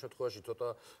ლაპარაკი ამ შემთხვევაში ცოტა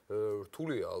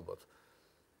რთულია ალბათ.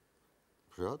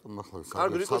 რატომ ახლა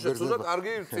კარგი რიკოშეტი და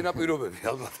კარგი წინაპირობები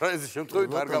ალბათ რა ეს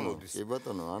შემთხვევით არ გამოდის. კი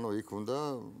ბატონო, ანუ იქ უნდა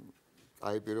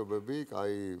კაი პირობები,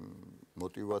 კაი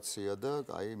мотивация და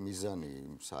კაი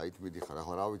მიზანი საით მიდიხარ.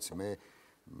 ახლა რა ვიცი მე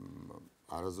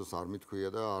არასდროს არ მithქვია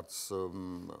და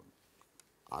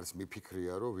არც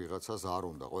მიფიქრია რომ ვიღაცას არ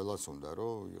უნდა, ყველას უნდა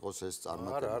რომ იყოს ეს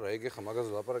წარმატება. არა, ეგ ახლა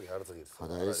მაგაზე ლაპარაკი არ ძღირს.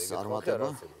 და ეს წარმატება.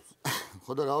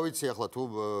 ხო და რა ვიცი ახლა თუ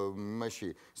იმაში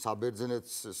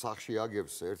საბერძნეთს სახში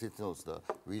აგებს ერთითნოს და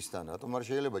ვისთან, რატომ არ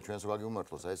შეიძლება ჩვენს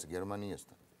ვაგიუმართლოს აი ეს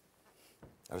გერმანიასთან?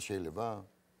 არ შეიძლება?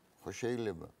 ხო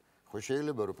შეიძლება. ხო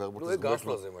შეიძლება რომ ფეხბურთის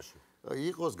გასვლაზე მაშინ.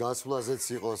 იყოს გასვლაზეც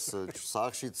იყოს,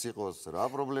 სახშიც იყოს, რა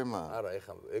პრობლემაა? არა,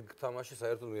 ეხლა ეგ თამაში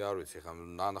საერთოდ მე არ ვიცი, ეხლა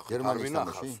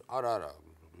ნახავს. არა.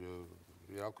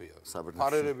 რა ქვია?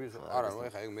 ფარერების, არა, ნუ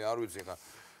ეხლა ეგ მე არ ვიცი ეხლა.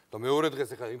 და მეორე დღეს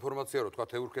ეხლა ინფორმაცია რომ თქვა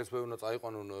ევროკესპე უნდა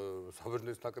წაიყვანონ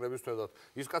საბერძნეთის ნაკრებისთვის და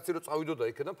ის კაცი რომ წავიდოდა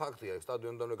იქიდან ფაქტია,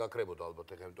 სტადიონდანვე გაქრებოდა ალბათ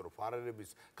ეხლა, იმიტომ რომ ფარერების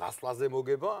გასვლაზე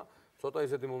მოგება ცოტა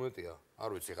ისეთი მომენტია. არ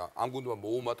ვიცი ეხლა ამ გუნდმა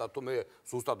მოუმატა თუ მე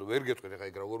ზუსტად ვერ გეტყვით ეხლა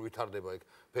ეგ როგორ ვითარდება ეგ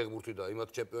ფეხბურთი და იმათ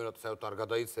ჩემპიონატი საერთოდ არ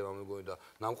გადაიცემა მეგონი და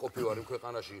ნამყოფი ვარ იმ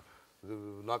ქვეყანაში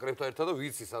ნაკრებთან ერთად და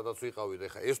ვიცი სადაც ვიყავით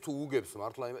ეხლა ეს თუ უგებს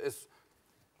მართლა ეს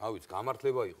რა ვიცი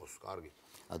გამართლება იყოს კარგი.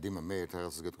 ადიმა მე ერთ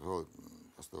რაღაცას გეტყვი ხო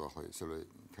ასე ახლა ისევე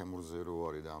თემურზე რო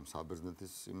არის და ამ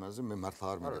საბერძნეთის იმაზე მე მართლა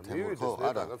არ მინდა თემურ ხო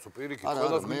არა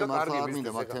ყველას მინდა კარგი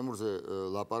მინდა მაგ თემურზე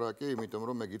ლაპარაკი იმიტომ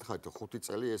რომ მე გითხარით 5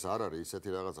 წელი ეს არ არის ისეთი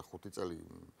რაღაცა 5 წელი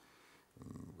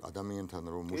ადამიანთან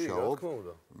რომ მუშაობ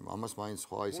ამას მაინც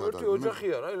ხო აი სადაც ერთი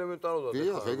ოჯახია რა ელემენტარულად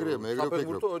ხო ეგრეა მე ეგრე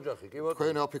ვფიქრობ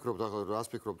თქვენ რა ფიქრობთ ახლა რას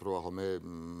ფიქრობთ რომ ახლა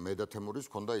მე და თემურის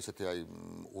ქონდა ისეთი აი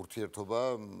ურთიერთობა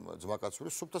ძმაკაცური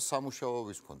სუფთა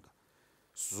სამუშაოების ქონდა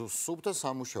სუფთა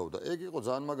სამუშაო და ეგ იყო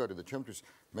ძალიან მაგარი და ჩემთვის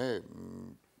მე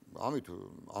ამით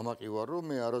ამაყი ვარ რომ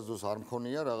მე არასდროს არ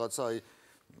მქონია რაღაცა აი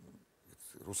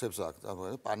რუსებს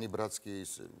აქვს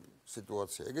პანიბრაცკის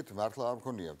სიტუაცია ეგეთი მართლა არ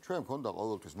მქონია ჩვენ მქონდა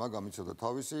ყოველთვის მაგამ იცოდა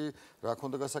თავისი რა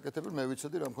ქონდა გასაკეთებელი მე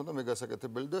ვიცოდი რა მქონდა მე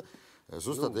გასაკეთებელი და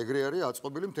ზუსტად ეგრე არის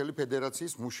აწყობილი მთელი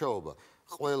ფედერაციის მუშაობა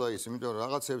ყველა ის იმიტომ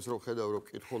რაღაცებს რო ხედავ რო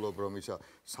კითხულობ რომ ისა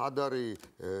სად არის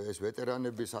ეს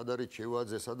ვეტერანები სად არის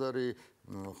ჩევაძე სად არის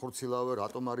ხურცილავა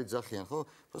რატომ არ იძახიან ხო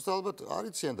просто ალბათ არ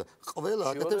იციან და ყველა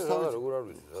აკეთებს თავის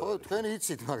ხო თქვენ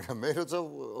იცით მაგრამ მე როცა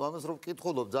ამას რო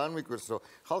კითხულობ ძალიან მიკვირს რომ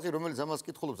ხალხი რომელიც ამას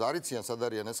კითხულობს არ იციან სად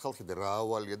არიან ეს ხალხი და რა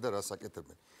ავალია და რა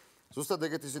საკეთებენ ზუსტად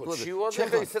ეგეთი სიტუაცია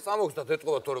ჩევაძე ისე წამოგდა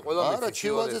ეთყობა თორე ყველა მიცი არა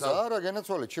ჩევაძეს არა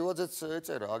გენაცვალე ჩევაძეც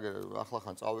ეწერა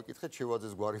ახლახან წავიკითხე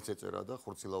ჩევაძეს გვარიც ეწერა და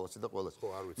ხურცილავასი და ყველას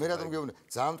მე რატომ გეუბნე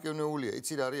ძალიან მტკივნეულია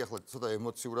იცი რა არის ახლა ცოტა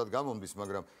ემოციურად გამომდის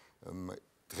მაგრამ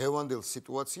დღევანდელ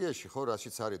სიტუაციაში ხო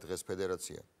რაშიც არის დღეს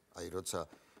ფედერაცია აი როცა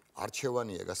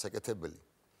არჩევანია გასაკეთებელი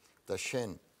და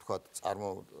შენ თქვა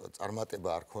წარმატება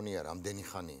არ ქონია რამდენი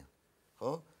ხანია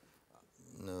ხო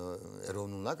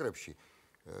ეროვნულ ნაკრებში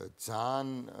ძალიან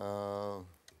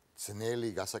ძნელი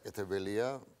გასაკეთებელია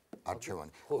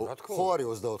არჩევანი ხო არის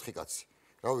 24 კაცი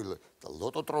რავი და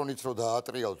ლოტოტრონიც რო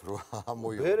დაატრიალთ რო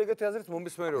ამოიღო ვერ ეგეთი აზრით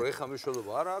მომისმენე რომ ეხა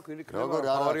მნიშვნელობა არა აქვს ვინ იქნება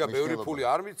ავარია ბევრი ფული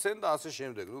არ მიცენ და ასე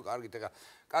შემდეგ ნუ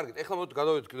კარგით ეხლა მოდ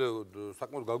გადავიდეთ კიდევ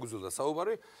საკმაოდ გაგვიზრდა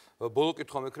საუბარი ბოლო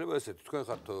კითხვა მექნება ესეთი თქვენ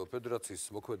ხართ ფედერაციის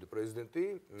მოქმედი პრეზიდენტი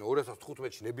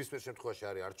 2015-ში ნებისმიერ შემთხვევაში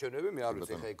არის არჩევნები მე არ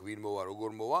ვიცი ეხა ეგ ვინ მოვა როგორ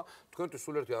მოვა თქვენთვის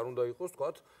სულ ერთი არ უნდა იყოს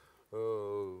თქვათ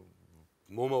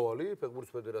მომავალი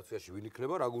ფეხბურთის ფედერაციაში ვინ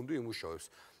იქნება რა გუნდი იმუშავებს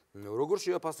როგორ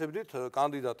შეაფასებდით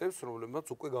კანდიდატებს რომლებმაც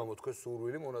უკვე გამოთქვეს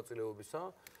სურვილი მონაწილეობისა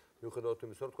მიუხედავად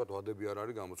იმისა რომ თქვათ ვადები არ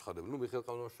არის გამოცხადებული ნუ მიხეილ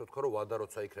ყავდამაშვილმა თქვა რომ ვადა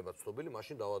როცა იქნება ცნობილი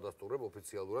მაშინ დავადასტურებ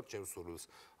ოფიციალურად ჩემს სურვილს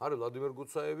არის ვლადიმერ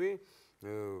გუცაევი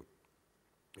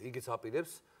იგიც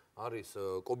აპირებს არის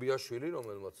კობიაშვილი,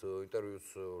 რომელმაც ინტერვიუს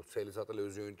წელი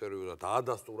სატელევიზიო ინტერვიუ და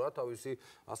დაადასტურა თავისი,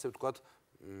 ასე ვთქვათ,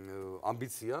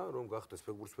 ამბიცია, რომ გახდეს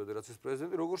ფეხბურთის ფედერაციის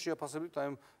პრეზიდენტი, როგორ შეაფასებთ აი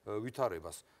ამ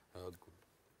ვითარებას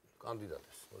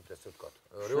კანდიდატებს, ესე ვთქვათ.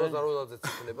 რევაზ აროდაძეც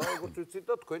იქნება, როგორც ვიცით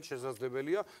და თქვენ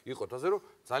შესაძლებელია იყოთ, ასე რომ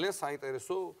ძალიან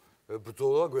საინტერესო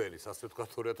ბრძოლა გველის, ასე ვთქვათ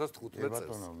 2015 წელს.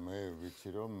 ბატონო, მე ვიცი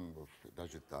რომ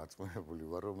დაჟეთ დააწმუნებული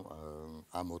ვარ რომ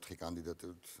ამ 4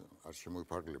 კანდიდატით არ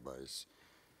შემოიფარგლება ეს.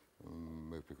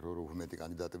 მე ვფიქრობ რომ მეტი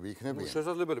კანდიდატები იქნებიან.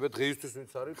 შესაძლებელი, მე დღეისთვის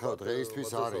ვინც არის? ხო, დღეისთვის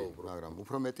არის, მაგრამ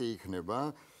უფრო მეტი იქნება.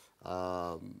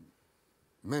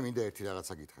 მე მინდა ერთი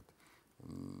რაღაცა გითხრათ.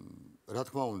 რა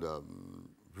თქმა უნდა,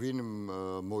 ვინ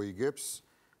მოიგებს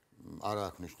არ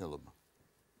აქვს მნიშვნელობა.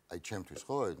 აი ჩემთვის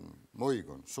ხო,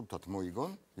 მოიგონ, სუფთად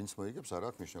მოიგონ, ვინც მოიგებს არ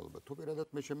აქვს მნიშვნელობა. თუ პირადად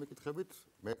მე შემეკითხებით,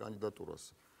 მე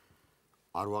კანდიდატურას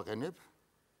არ ვაყენებ,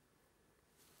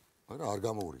 მაგრამ არ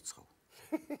გამოურიცხავ.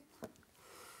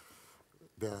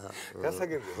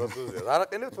 გასაგებია, ბატონო, არ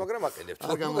აყენებთ, მაგრამ აყენებთ.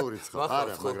 არ გამოურიცხავ,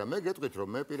 არა, მაგრამ მე გეტყვით რომ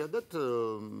მე პირადად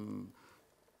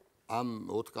ამ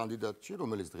 4 კანდიდატში,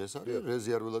 რომელიც დღეს არის,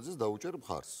 რეზი არველაძეს დაუჭერ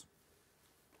მხარს.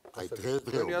 აი დღეს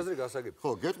თქვენი აზრი გასაგებია.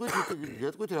 ხო,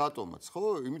 გეტყვით რატომაც, ხო?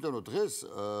 იმიტომ რომ დღეს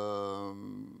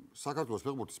საქართველოს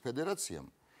ფეხბურთის ფედერაციამ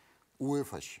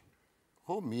UEFA-ში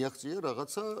ხო მიაღწია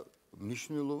რაღაცა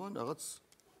მნიშვნელოვან რაღაც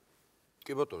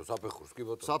კი ბატონო, საფეხურს, კი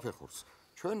ბატონო. საფეხურს.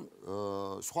 ჩვენ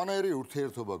სხვანაირი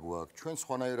ურთიერთობა გვაქვს, ჩვენ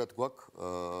სხვანაირად გვაქვს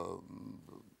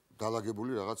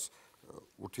დალაგებული რაღაც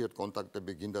ურთიერთ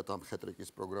კონტაქტები, გინდათ ამ ხეტრიკის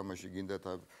პროგრამაში, გინდათ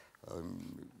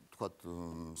თქვათ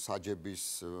საჯების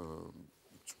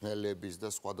წვნელების და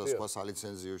სხვადასხვა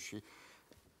სალიცენზიოში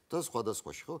და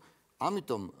სხვადასხვაში, ხო?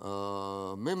 ამიტომ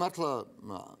მე მართლა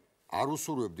არ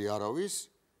უსურვებდი არავის,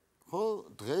 ხო,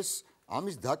 დღეს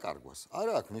ამის დაკარგვას.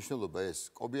 არა აქვს მნიშვნელობა ეს,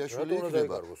 კობიაშვილი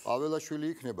იქნება, პაველაშვილი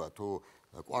იქნება, თუ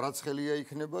კვარაცხელია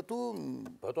იქნება, თუ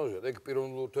ბატონო, ეგ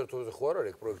პიროვნულ ურთიერთობაზე ხო არ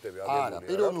არის ეგ პროექტები აგებული? არა,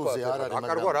 პიროვნულზე არ არის,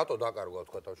 დაკარგვა რატო დაკარგვა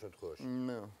თქვა თავ შემთხვევაში?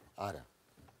 არა.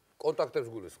 კონტაქტებს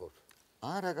გულისხმობთ?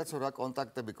 არა, კაცო, რა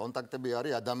კონტაქტები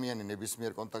არის ადამიანი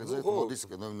ნებისმიერ კონტაქტზე, მოდის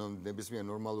ნებისმიერ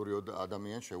ნორმალური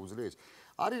ადამიანი შეუძლია ის.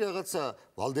 არის რაღაცა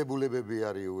ვალდებულებები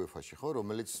არის UEFA-ში, ხო,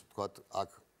 რომელიც თქვათ აქ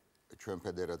ჩვენ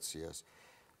ფედერაციას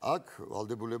აქ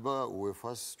ვალდებულება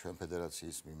UEFA-ს ჩვენ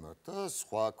ფედერაციის მიმართ და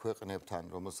სხვა ქვეყნებთან,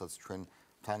 რომელსაც ჩვენ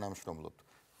თანამშრომლობთ.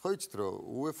 ხო იცით რომ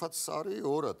UEFA-ც არის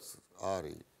ორად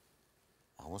არის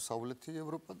აღმოსავლეთი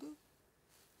ევროპა და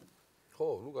ხო,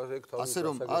 ნუ ეგ თავი ასე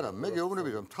რომ არა, მე გეუბნები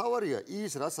რომ თავარია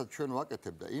ის, რასაც ჩვენ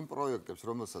ვაკეთებ და იმ პროექტებს,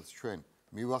 რომელსაც ჩვენ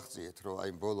მივახციეთ, რომ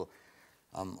აი ბოლო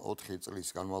ამ 4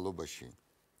 წლის განმავლობაში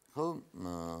ხო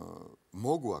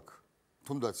მოგვაქვს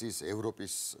თუნდაც ის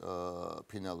ევროპის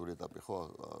ფინალური ეტაპი ხო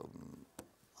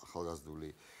ახალგაზრდული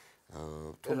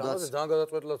თუნდაც ძალიან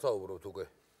გადაწყვეტილად საუბრობთ უკვე.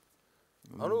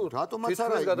 ანუ რატომაც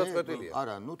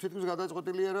არა, ნუ თითქმის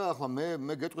გადაწყვეტილია რა, ახლა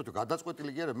მე გეტყვით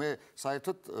გადაწყვეტილი კი არა, მე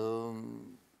საერთოდ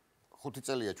 5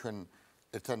 წელია ჩვენ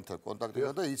ერთმანეთთან კონტაქტია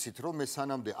და იცით რომ მე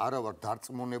სანამდე არა ვარ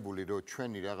დარწმუნებული რომ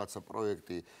ჩვენი რაღაცა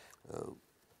პროექტი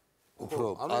უფრო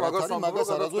მაგას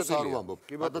არასდროს არ ვამბობ.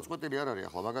 გადაწყვეტილი არ არის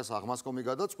ახლა მაგას აღმასკომი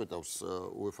გადაწყვეტავს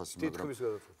UEFA-ს მაგრამ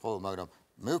ხო, მაგრამ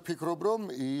მე ვფიქრობ რომ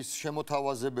ის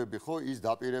შემოთავაზებები ხო, ის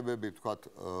დაპირებები ვთქვათ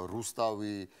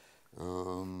რუსტავი,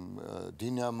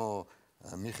 დინამო,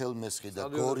 მიხელ მესხი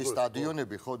და გორის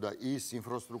სტადიონები ხო და ის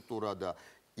ინფრასტრუქტურა და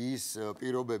ის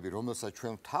პირობები, რომელსაც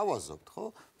ჩვენ ვთავაზობთ, ხო?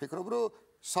 ვფიქრობ რომ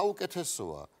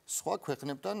საუკეთესოა სხვა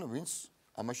ქვეყნებთან, ვინც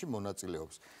ამაში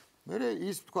მონაწილეობს. მე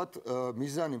ის ვთქვათ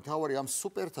მიზანი მთავარი ამ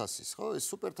სუპერთასის, ხო? ეს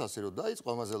სუპერთასი რომ დაიწყო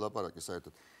ამაზე ლაპარაკი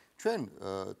საერთოდ. ჩვენ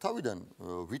თავიდან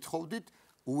ვითხოვდით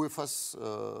UEFA-ს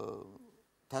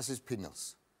თასის ფინალს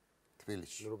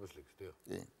თბილისში. ევროპის ლიგის, დიახ.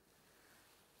 კი.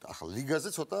 ახლა ლიგაზე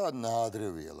ცოტა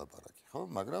ნაადრევია ლაპარაკი, ხო?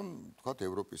 მაგრამ ვთქვათ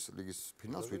ევროპის ლიგის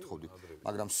ფინალს ვითხოვდით.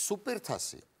 მაგრამ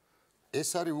სუპერთასი ეს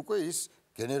არის უკვე ის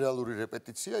გენერალური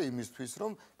რეპეტიცია იმისთვის,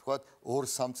 რომ ვთქვათ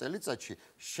 2-3 წელიწადში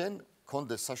შენ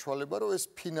კონდეს საშუალება რომ ეს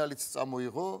ფინალიც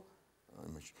წამოიღო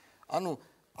იმაში. ანუ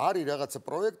არის რაღაცა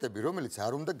პროექტები, რომელიც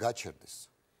არ უნდა გაჩერდეს.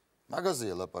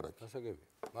 მაგაზეა ლაპარაკი. გასაგებია.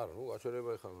 მაგრამ ნუ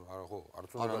გაჩერება ხა არა ხო, არც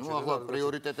უნდა გაჩერდეს. ანუ ახლა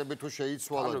პრიორიტეტები თუ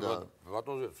შეიცვალა და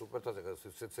ბატონზე სუპერთასზე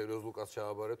ესეც სერიოზულ კაცს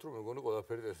ჩააბარეთ, რომ მე მგონი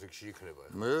ყველაფერი ეს რიგში იქნება.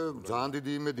 მე ძალიან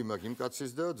დიდი იმედი მაქვს იმ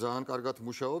კაცის და ძალიან კარგად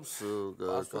მუშაობს.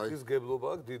 პასუხის გებლობა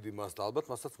აქვს დიდი მას და ალბათ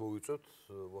მასაც მოვიწევთ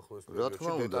უახლოეს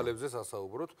პერიოდში დეტალებზე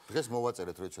სასაუბროთ. დღეს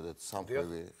მოვაწერეთ რო იცოდეთ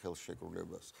სამხედრო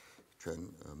ხელშეკრულებას ჩვენ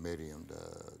მერიამ და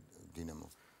დინამო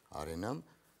არენამ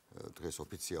დღეს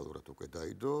ოფიციალურად უკვე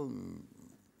დაიდო,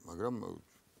 მაგრამ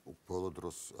ბოლო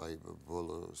დროს, აი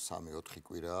ბოლო 3-4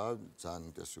 კვირაა ძალიან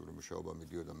ინტენსიური მუშაობა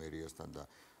მიდიოდა მერიასთან და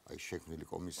აი შექმნილი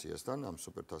კომისიასთან ამ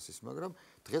სუპერთასის, მაგრამ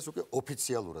დღეს უკვე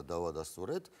ოფიციალურად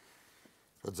დავადასტურეთ.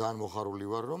 ძალიან მოხარული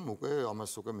ვარ, რომ უკვე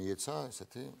ამას უკვე მიეცა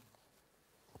ესეთი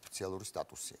ოფიციალური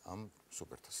სტატუსი ამ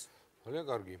სუპერთასს. ძალიან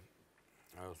კარგი.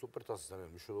 სუპერთასი ძალიან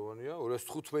მნიშვნელოვანია.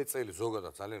 2015 წელი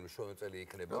ზოგადად ძალიან მნიშვნელოვანი წელი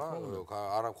იქნება.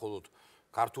 არა მხოლოდ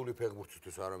ქართული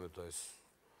ფეხბურთისთვის, არამედ ეს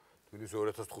თბილისი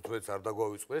 2015-ს არ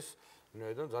დაგვავიწყდეს.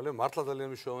 ვინაიდან ძალიან მართლა ძალიან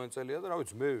მნიშვნელოვანი წელია და რა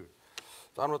ვიცი, მე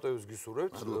წარმატებებს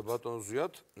გისურვებთ, ბატონ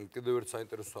ზვიად. კიდევ ერთ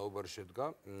საინტერესო საუბარი შედგა.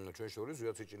 ჩვენ შორის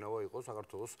ზვიად სიჭინავა იყო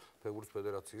საქართველოს ფეხბურთის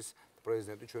ფედერაციის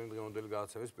პრეზიდენტი, ჩვენი დღევანდელი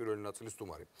გადაცემის პირველი ნაწილის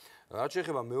სტუმარი. რაც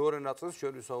შეეხება მეორე ნაწილს,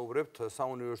 ჩვენ ვისაუბრებთ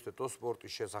საუნივერსიტეტო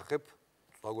სპორტის შესახებ.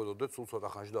 დაგვედოდეთ, სულ ცოტა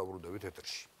ხანში დავბრუნდებით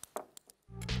ეთერში.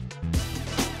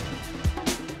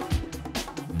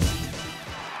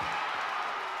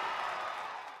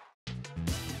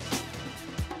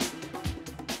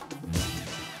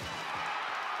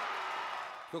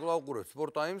 ვაუყურებთ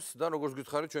სპორტტაიმს და როგორც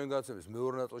გითხარით, ჩვენ გადაცემის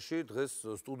მეორე ნაწილში დღეს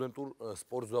სტუდენტურ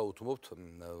სპორტს დავუთმობთ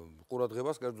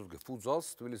ყურადღებას, კერძოდ ფუტსალს.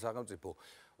 თბილისის სახელმწიფო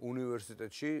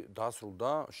უნივერსიტეტში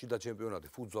დასრულდა შიდა ჩემპიონატი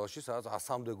ფუტსალში, სადაც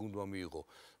 100-მდე გუნდმა მიიღო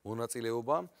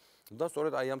მონაწილეობა და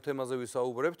სწორედ აი ამ თემაზე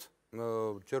ვისაუბრებთ.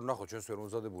 ჯერ ვნახოთ ჩვენს ვერ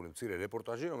მომზადებული მცირე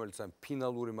რეპორტაჟი, რომელიც ამ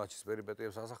ფინალური მატჩის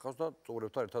პერიპეტიებს ასახავს და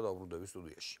სტუმრებთან ერთად დავბრუნდებით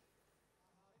სტუდიაში.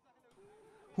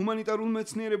 ჰუმანიტარულ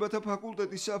მეცნიერებათა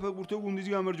ფაკულტეტის საფეხბურთო გუნდის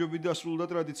გამარჯვებით დასრულდა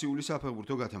ტრადიციული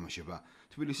საფეხბურთო გათამაშება.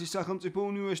 თბილისის სახელმწიფო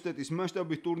უნივერსიტეტის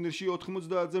მასშტაბით ტურნირში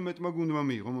 90-ზე მეტმა გუნდმა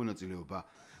მიიღო მონაწილეობა.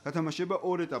 გათამაშება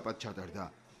 2 ეტაპად ჩატარდა.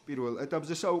 პირველ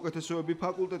ეტაპზე საუკეთესოები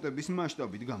ფაკულტეტების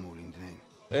მასშტაბით გამოვლინდნენ.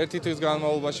 ერთი თვის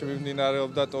განმავლობაში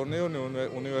მიმდინარეობდა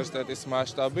ტურნირი უნივერსიტეტის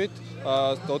მასშტაბით.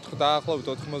 დაახლოებით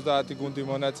 90 გუნდი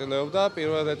მონაწილეობდა.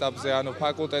 პირველ ეტაპზე ანუ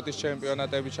ფაკულტეტის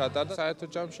ჩემპიონატები ჩატარდა. საერთო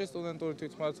ჯამში სტუდენტური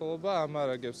თვითმართველობა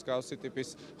ამარაგებს გავსი ტიპის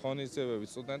ღონისძიებებით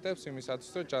სტუდენტებს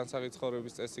იმისათვის, რომ ჯანსაღი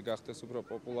ცხოვრების წესი გახდეს უფრო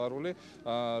პოპულარული,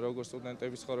 როგორც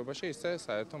სტუდენტების ცხოვრებაში, ისე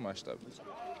საერთო მასშტაბით.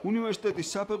 უნივერსიტეტის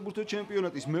საფეხბურთო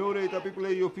ჩემპიონატის მეორე ეტაპი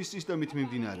პლეი-ოფის სისტემით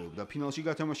მიმდინარეობდა. ფინალში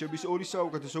გათამაშების 2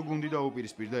 საუკეთესო გუნდი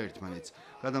დაუპირისპირდა ერთმანეთს.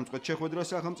 გადამწყვეტ შეხვედრა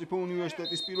სახელმწიფო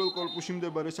უნივერსიტეტის პირველ კორპუსში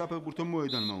მდებარე საფეხბურთო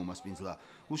მოედანმა უმასპინძლა.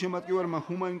 გულშემატკივარმა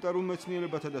ჰუმანიტარულ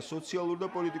მეცნიერებათა და სოციალურ და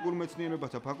პოლიტიკურ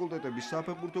მეცნიერებათა ფაკულტეტების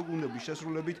საფეხბურთო გუნდების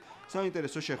შესრულებით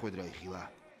საინტერესო შეხვედრა იხილა.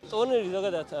 ტურნირი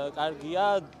ზოგადად კარგია,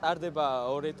 ტარდება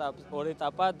 2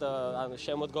 ეტაპად, ანუ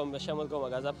შემოდგომა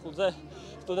გაზაფხულზე.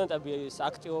 სტუდენტების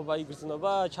აქტივობა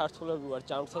იგრძნობა, ჩართულები ვართ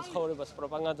ჯანმრთელ ცხოვრებას,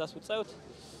 პროპაგანდას ვუწევთ.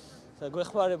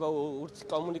 გვეხმარება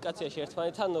კომუნიკაციაში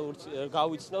ერთმანეთთან,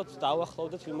 გავიცნოთ,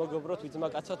 დავახლოვდეთ, ვიმოგობროთ,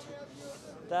 ვიძმაკაცოთ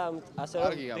და ასევე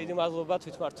დიდი მადლობა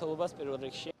თვითმართველობას პირველ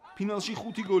რიგში. ფინალში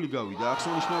 5 გოლი გავიდა.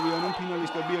 აღსანიშნავია, რომ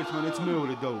ფინალისტები ერთმანეთს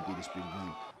მეორედ დაუპირისპირდნენ.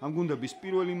 ამ გუნდების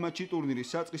პირველი მატჩი ტურნირის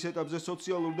საწყის ეტაპზე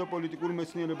სოციალურ და პოლიტიკურ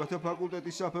მეცნიერებათა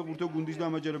ფაკულტეტის საფეხბურთო გუნდის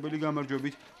დამაჯერებელი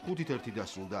გამარჯვებით 5-1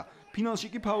 დასრულდა. ფინალში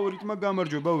კი ფავორიტმა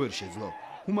გამარჯვება ვერ შეძლო.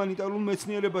 ჰუმანიტარულ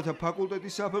მეცნიერებათა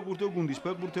ფაკულტეტის საფეხბურთო გუნდის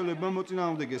ფეხბურთელებმა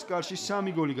მოწინააღმდეგეს კარში 3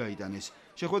 გოლი გაიტანეს.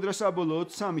 შეხვედრა საბოლოოდ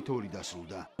 3-2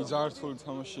 დასრულდა. ძალიან რთული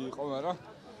თამაში იყო, მაგრამ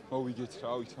მოვიგეთ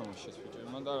რა, ვითამაშეთ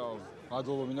ბიჭებმა და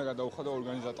მადლობა მინდა გადაუხადა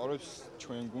ორგანიზატორებს,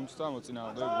 ჩვენ გუნდს და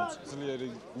მოწინააღმდეგე გუნდს. ძლიერი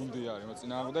გუნდი არის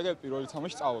მოწინააღმდეგე, პირველი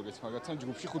თამაში წავაგეთ, მაგათთან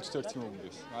ჯგუფში 5-1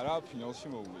 მოვიგეს, მაგრამ ფინალში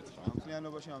მოვიგეთ რა.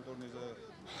 მთლიანობაში ამ ტურნირზე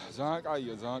ძალიან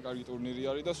კაია, ძალიან კარგი ტურნირი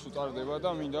არის და სულ ტარდება და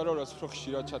მინდა რომ რაც უფრო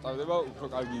ხშირად ჩატარდება, უფრო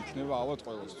კარგი იქნება ალბათ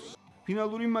ყველასთვის.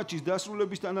 ფინალური მატჩის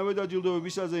დასრულებისთანავე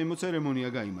დაჯილდოების საზეიმო ცერემონია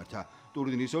გაიმართა.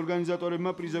 ტურნირის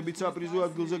ორგანიზატორებმა პრიზებით საპრიზო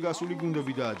ადგილზე გასული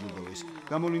გუნდები დააჯილდოვეს.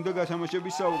 გამოვლინდა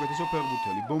გათამაშების საუკეთესო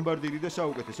ფეხბურთელი, ბომბარდირი და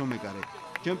საუკეთესო მეკარე.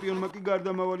 ჩემპიონმა კი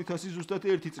გარდამავალი თასი ზუსტად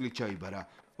 1 წლით ჩაიბარა.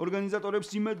 ორგანიზატორებს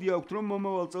იმედი აქვთ, რომ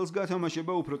მომავალ წელს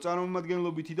გათამაშება უფრო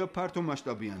წარმომადგენლობითი და ფართო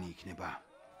მასშტაბიანი იქნება.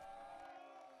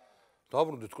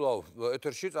 დავბრუნდით კვლავ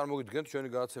ეთერში, წარმოგიდგენთ ჩვენი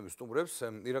გადაცემის სტუმრებს,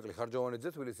 ირაკლი ხარჯავანიძე,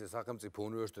 თბილისის სახელმწიფო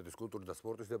უნივერსიტეტის კულტურის და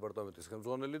სპორტის დეპარტამენტის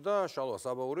ხელმძღვანელი და შალვა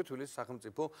საბაური, თბილისის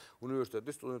სახელმწიფო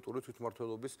უნივერსიტეტის სტუდენტური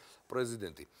თვითმმართველობის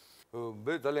პრეზიდენტი.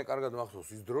 მე ძალიან კარგად მახსოვს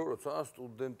ის დრო, როცა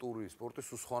სტუდენტური სპორტის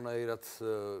უსხვანაირად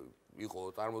იყო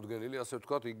წარმოდგენილი, ასე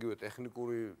ვთქვათ, იგივე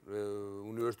ტექნიკური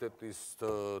უნივერსიტეტის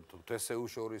TSU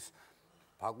შორის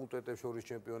ფაკულტეტებს შორის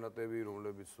ჩემპიონატები,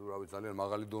 რომლებიც რავი ძალიან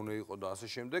მაღალი დონე იყო და ასე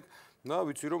შემდეგ. და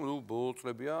ვიცი რომ ბოლო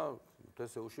წლებია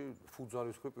TSU-ში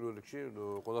ფუტსალის ქვე პირველ რიგში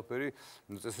ყველაფერი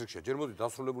წესრიგშია. ჯერ მოდი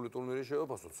დასრულებული ტურნირი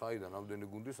შევაფასოთ, საიდან ამდენი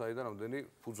გუნდი, საიდან ამდენი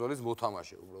ფუტსალის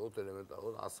მოთამაშე, უბრალოდ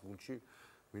ელემენტარულად 100 გუნდში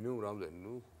მინიმუმ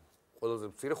რამდენი, ყველაზე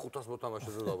მცირე 500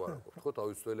 მოთამაშეზე დავარაყოფთ, ხო,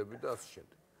 თავის ცვლილები და ასე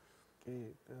შემდეგ. კი,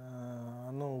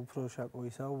 ანუ უფრო შაკო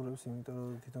ისაუბრებს, იმიტომ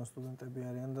რომ თვითონ სტუდენტები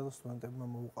არიან და სტუდენტებმა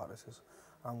მოუყარეს ეს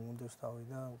ამ გუნდებს თავი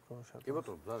და უფრო შეკავდა. კი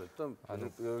ბატონო, ზარეთ და ანუ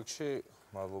პირველ რიგში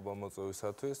მადლობა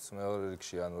მოწვევისათვის. მეორე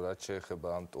რიგში ანუ რაც შეეხება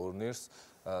ამ ტურნირს,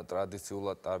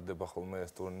 ტრადიციულად ტარდება ხოლმე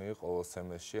ეს ტურნირი ყოველ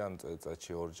სემესტრში, ანუ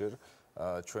წელიწადში ორჯერ.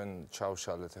 ჩვენ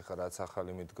ჩავშალეთ ახლა რაც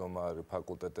ახალი მიდგომა არის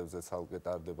ფაკულტეტებზე ცალკე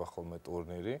ტარდება ხოლმე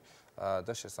ტურნირი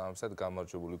და შესაბამისად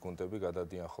გამარჯვებული გუნდები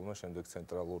გადადიან ხოლმე შემდეგ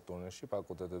ცენტრალურ ტურნირში,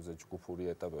 ფაკულტეტებზე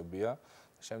ჯგუფური ეტაპებია.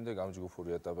 შემდეგ ამ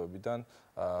ჯგუფური ეტაპებიდან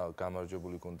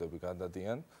გამარჯვებული გუნდები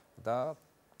გადადიან და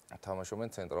თამაშობენ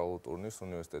ცენტრალურ ტურნირს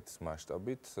უნივერსიტეტის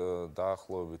მასშტაბით.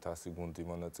 დაახლოებით 100 გუნდი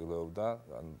მონაწილეობდა,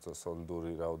 ანუ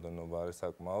სოლიდური რაოდენობა არის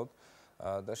საკმაოდ.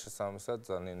 და შესაბამისად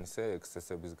ძალიან ისე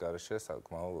ექსცესების გარეშე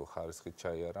საკმაოდ ხარისხით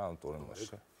ჩაიარა ამ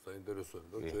ტურნირში. საინტერესოა,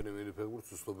 რომ ჩვენი მილი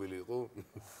ფეხბურთი ცნობილი იყო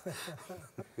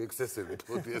ექსცესებით,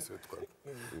 მოდი ესე ვთქვა.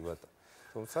 კი ბატონო.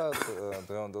 თუმცა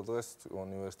დღევანდელ დღეს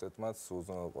უნივერსიტეტმაც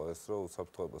უზრუნველყო ეს, რომ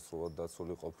უსაფრთხოება სრულად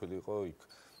დაცული ყოფილიყო, იქ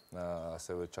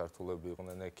ასევე ჩართულები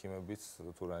იყვნენ ექიმებიც,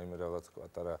 თუ რაიმე რაღაც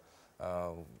პატარა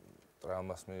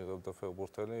ტრამას მიიღებდა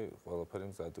ფეხბურთელი, ყველაფერი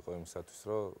მზად იყო იმისათვის,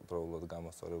 რომ დროულად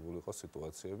გამოსწორებული იყო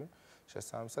სიტუაციები.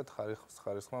 შესაბამისად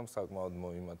ხარისხმა საკმაოდ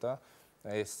მოიმატა.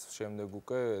 ეს შემდეგ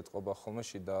უკვე ეთყობა ხოლმე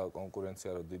შიდა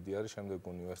კონკურენცია რო დიდი არის, შემდეგ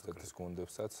უნივერსიტეტის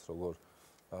გუნდებსაც როგორ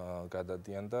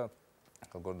გადადიან და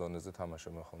როგორ დონეზე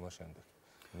თამაშობენ ხოლმე შემდეგ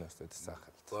უნივერსიტეტის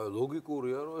სახელით.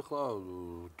 ლოგიკურია, რომ ეხლა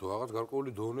რაღაც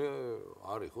გარკვეული დონე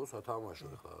არის ხო სათამაშო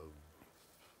ეხლა.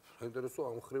 საინტერესოა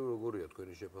ამ ხრივ როგორია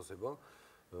თქვენი შეფასება.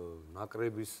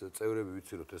 ნაკრების წევრები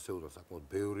ვიცი რომ ესე უნდა საკმაოდ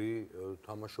ბევრი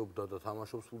თამაშობდა და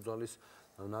თამაშობს ფუტსალის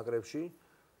ნაკრებში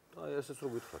და ესეც რო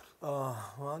გითხრათ.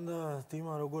 მან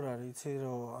დიმა როგორ არის იცი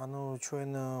რომ ანუ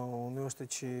ჩვენ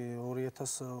უნივერსიტეტში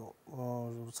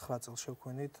 2009 წელს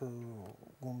შევქმნით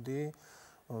გუნდი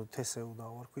თესეუ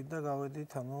დავარქვით და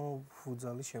გავედით ანუ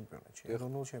ფუტსალის ჩემპიონატში,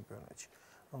 ეროვნულ ჩემპიონატში.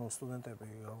 ანუ სტუდენტები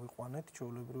ავიყვანეთ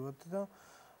ჩვეულებრივად და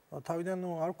თავიდან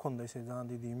არ მქონდა ესე ძალიან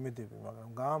დიდი იმედები,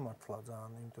 მაგრამ გაამართლა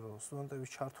ძალიან, იმიტომ რომ სტუდენტების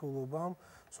ჩართულობამ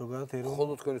ზოგადად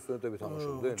ხოლო თქვენი სტუდენტები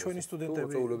თამაშობდნენ? ჩვენი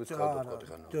სტუდენტები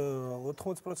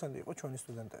 80% იყო ჩვენი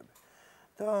სტუდენტები.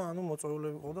 და ანუ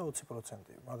მოწვეულები იყო და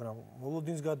 20%, მაგრამ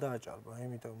მოლოდინს გადააჭარბა,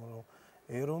 იმიტომ რომ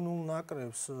ეროვნულ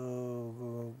ნაკრებს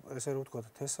ესე რომ ვთქვათ,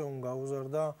 თესეუნ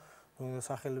გაუზარდა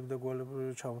სახელები და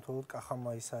გვალები ჩამოთვალოთ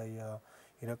კახამაისაია,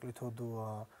 ირაკლი თოდუა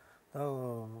და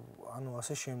ანუ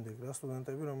ასე შემდეგ რა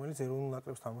სტუდენტები რომელიც ეროვნულ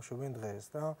ნაკრებს თამაშობენ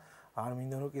დღეს და არ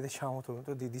მინდა რომ კიდე ჩამოთვალოთ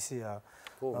რომ დიდისია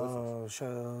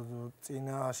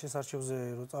წინა შესარჩევზე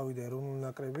რო წავიდა ეროვნული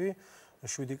ნაკრები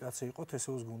 7 კაცი იყო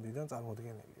თესეუს გუნდიდან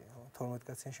წარმოდგენილი 12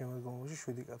 კაციან შემოდგომაში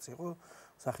 7 კაცი იყო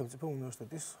სახელმწიფო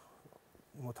უნივერსიტეტის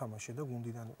მოთამაშე და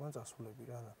გუნდიდან იყვნენ წასულები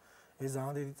რა და ეს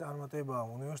ძალიან დიდი წარმატებაა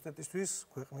უნივერსიტეტისთვის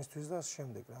ქვეყნისთვის და ასე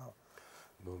შემდეგ რა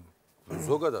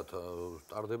ზოგადად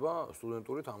ტარდება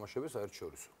სტუდენტური თამაშები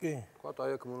საერთაშორისო. კი. თქვათ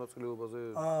აი აქ მონაწილეობაზე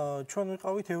ჩვენ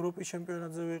ვიყავით ევროპის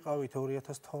ჩემპიონატზე ვიყავით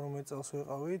 2012 წელს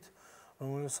ვიყავით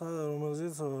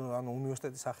რომელზეც ანუ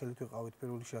უნივერსიტეტის სახელით ვიყავით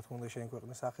პირველ რიგში რა თქმა უნდა შენი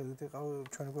ქვეყნის სახელით ვიყავით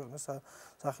ჩვენი ქვეყნის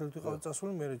სახელით ვიყავით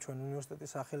წასული მე ჩვენ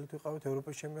უნივერსიტეტის სახელით ვიყავით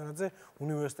ევროპის ჩემპიონატზე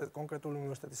კონკრეტული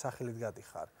უნივერსიტეტის სახელით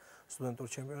გადიხარ სტუდენტურ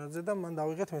ჩემპიონატზე და მან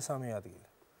დავიღეთ მესამე ადგილი.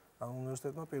 ამ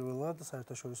უნივერსიტეტმა პირველად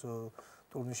საერთაშორისო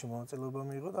ტურნირში მონაწილეობა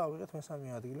მიიღო და ავიღეთ მესამე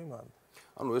ადგილი მან.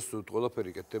 ანუ ეს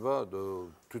ყველაფერი კეთდება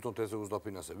თვითონ თესეუს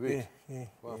დაფინანსებით? კი.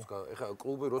 ეხლა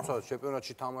კლუბი როცა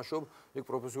ჩემპიონატში თამაშობ, იქ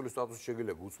პროფესიული სტატუსი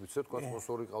შეგიძლია უცბიცეთ, თქვა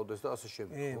სპონსორი ყავდეს და ასე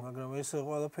შემდეგ. კი, მაგრამ ეს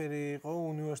ყველაფერი იყო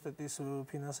უნივერსიტეტის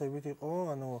ფინანსებით იყო,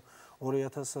 ანუ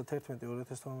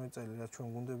 2011-2012 წელი რაც ჩვენ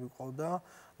გუნდები ყავდა,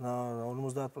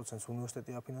 50%-ს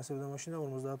უნივერსიტეტი აფინანსებდა მაშინ და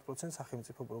 50%-ს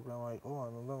სახელმწიფო პროგრამა იყო,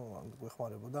 ანუ და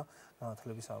გვეხმარებოდა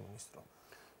განათლების სამინისტრო.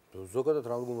 ზოგადად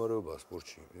რა მდგომარეობაა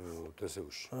სპორტში,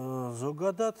 თესეუში?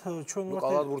 ზოგადად ჩვენ ვართ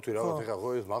კალათბურთი რაღაც ეხა ხო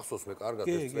ეს მახსოვს მე კარგად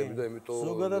ეს წლები და იმიტომ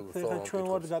ზოგადად ეხა ჩვენ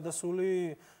ვართ გადასული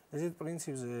ესეთ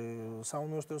პრინციპზე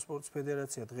საუნივერსიტეტო სპორტის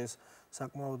ფედერაცია დღეს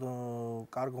საკმაოდ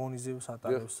კარგ ღონისძიებას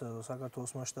ატარებს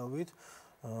საქართველოს მასშტაბით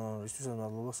ისთვისაც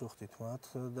მადლობას ვუხდით მათ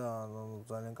და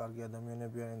ძალიან კარგი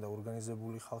ადამიანები არიან და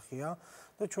ორგანიზებული ხალხია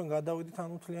და ჩვენ გადავიდით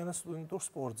ანუ მთლიანად სტუდენტურ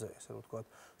სპორტზე ესე რომ ვთქვათ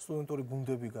სტუდენტური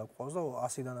გუნდები გაყვავს და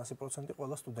 100-დან 100%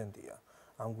 ყველა სტუდენტია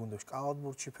ამ გუნდებში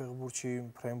კალათბურთში, ფეხბურთში,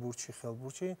 ფრენბურთში,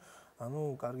 ხელბურთში ანუ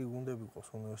კარგი გუნდები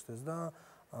ყავს უნივერსიტეტს და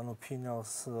ანუ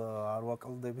ფინალს არ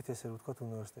ვაკლდებით ესე რომ ვთქვათ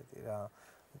უნივერსიტეტი რა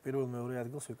პირველ მეორე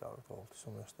ადგილს ვიკავებთ ყოველთვის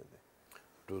უნივერსიტეტი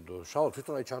შალვა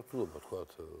თვითონ აი ჩართულობა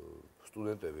თქვათ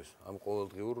სტუდენტების ამ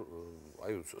ყოველდღიურ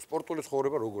აი სპორტული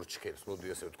ცხოვრება როგორ ჩქენს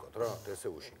მოდი ესე ვთქვათ რა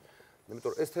თესეუში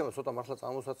იმიტომ ეს თემა ცოტა მართლა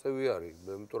წარმოსაწევი არის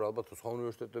იმიტომ რომ ალბათ სხვა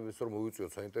უნივერსიტეტების რომ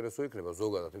მოვიწვიოთ საინტერესო იქნება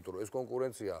ზოგადად იმიტომ რომ ეს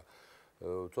კონკურენცია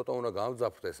ცოტა უნდა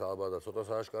გამძაფრდეს ალბათ და ცოტა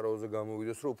სააშკაროზე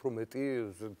გამოვიდეს რომ უფრო მეტი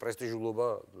პრესტიჟულობა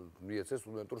მიეცეს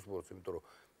სტუდენტურ სპორტს იმიტომ რომ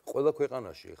ყველა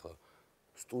ქვეყანაში ახლა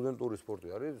სტუდენტური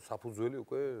სპორტი არის საფუძველი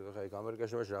უკვე ხა იქ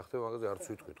ამერიკაში მაშინ რა ხდება მაგაზე არც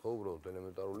ვიტყვით ხო უბრალოდ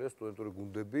ელემენტარულია სტუდენტური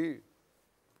გუნდები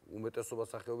უმეტესობა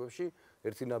სახეობებში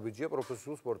ერთი ნაბიჯია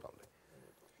პროფესიულ სპორტამდე.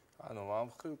 ანუ ამ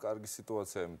მხრივ კარგი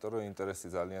სიტუაცია, იმიტომ რომ ინტერესი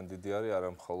ძალიან დიდი არის არა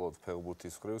მხოლოდ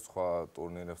ფეხბურთის მხრივ, სხვა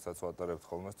ტურნირებსაც ვატარებთ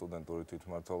ხოლმე სტუდენტური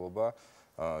თვითმმართველობა.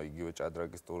 იგივე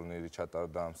ჭადრაკის ტურნირი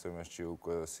ჩატარდა ამ სემესტრში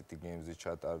უკვე City Games-ი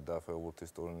ჩატარდა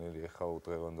ფეხბურთის ტურნირი ეხლა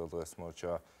დღევანდელ დღეს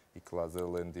მოჩა იქ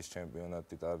ლაზერლენდის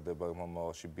ჩემპიონატი ტარდება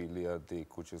მომავალში ბილიარდი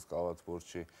ქუჩის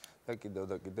კალათბურთში და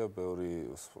კიდევ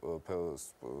ბევრი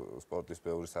სპორტის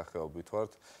ბევრი სახეობით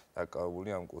ვართ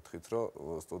დაკავებული ამ კუთხით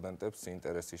რომ სტუდენტებს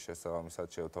ინტერესის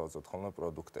შესაბამისად შევთავაზოთ ხოლმე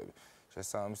პროდუქტები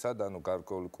შესაბამისად ანუ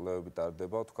გარკვეული კვლევები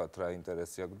ტარდება ვთქვათ რა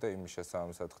ინტერესი აქვს და იმის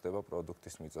შესაბამისად ხდება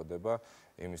პროდუქტის მიწოდება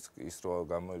ის რომ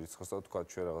გამოირიცხოს და ვთქვათ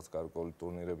ჩვენ რაღაც გარკვეული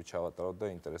ტურნირები ჩავატარავთ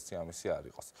და ინტერესი ამისი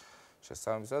არ იყოს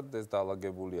შესაბამისად ეს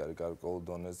დაალაგებული არის გარკვეულ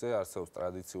დონეზე არსებობს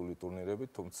ტრადიციული ტურნირები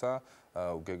თუმცა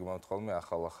გეგმავთ ხოლმე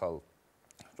ახალ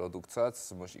პროდუქტსაც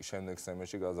შემდეგ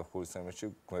სემესტრში გაზაფხულის სემესტრში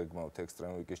გვეგმავთ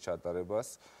ექსტრემ ვიკის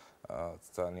ჩატარებას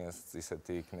ძალიან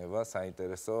ისეთი იქნება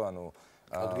საინტერესო ანუ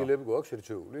ადგილები გვაქვს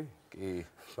შერჩეული? კი.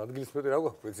 ადგილის მეტი რა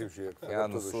გვაქვს პრინციპში?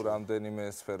 ანუ სულ რამდენიმე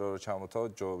სფერო რო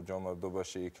ჩამოთავოთ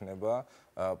ჯომარდობაში იქნება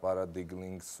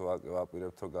პარადიგლინგს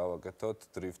ვაპირებთ რომ გავაკეთოთ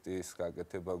დრიფტის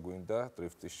გაკეთება გვინდა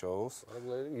დრიფტის შოუს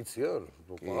იცია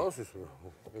ყავს ის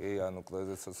კი ანუ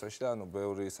კლეზე სოციალში და ანუ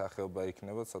ბევრი სახეობა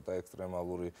იქნება ცოტა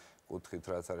ექსტრემალური კუთხით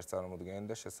რაც არის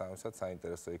წარმოდგენილი და შესაბამისად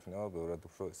საინტერესო იქნება ბევრად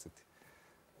უფრო ესეთი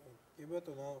კი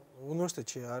ბატონო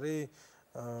უნივერსიტეტში არის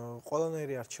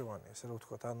ყველანაირი არჩევანი ესე რომ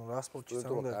ვთქვათ ანუ რა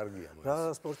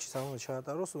სპორტში სამუნდა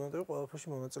ჩაატაროს სტუდენტები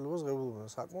ყველაფერში მონაწილეობას ღებულობენ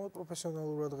საკმაოდ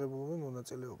პროფესიონალურად ღებულობენ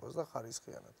მონაწილეობას და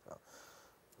ხარისხიანად რა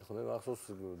ხო მე მახსოვს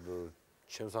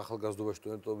ჩემს ახალგაზრდობაში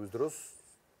სტუდენტობის დროს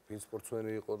ვინ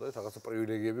სპორტსმენი იყო და რაღაცა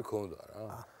პრივილეგიები ჰქონდა რა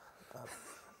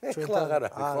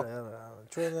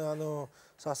ჩვენ ანუ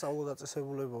სასწავლო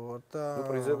დაწესებულება ვართ და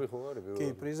პრიზები ხო არის კი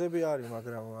პრიზები არის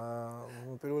მაგრამ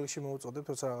პირველ რიგში მოვუწოდებთ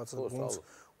თორსა რაღაცა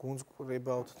გუნდს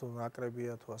ყრებავთ თუ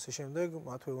ნაკრებია თუ ასე შემდეგ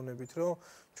მათ ვეუბნებით რომ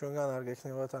ჩვენგან არ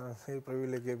გექნებათ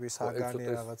პრივილეგიები საგანი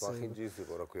რაღაცა ფახინჯის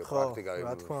იყო რა ქვია პრაქტიკა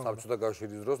საბჭოთა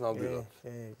კავშირის დროს ნამდვილად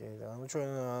კი ანუ ჩვენ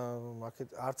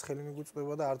არც ხელი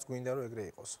მიგვიწვდება და არც გვინდა რომ ეგრე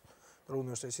იყოს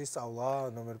უნივერსიტეტის სწავლა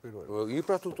ნომერ პირველი.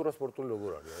 ინფრასტრუქტურა სპორტული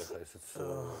როგორ არის? ეხლა ესეც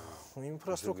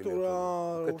ინფრასტრუქტურა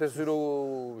კეთესი რომ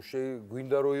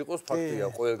გვინდა რომ იყოს ფაქტია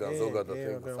ყველგან ზოგადად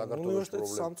საქართველოს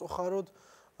უნივერსიტეტის სამწუხაროდ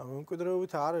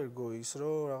მემკვიდრეობით არ ერგო ის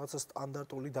რომ რაღაცა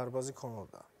სტანდარტული დარბაზი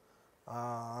ქონოდა.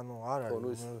 ანუ არ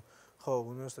არის ხო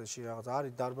უნივერსიტეტში რაღაც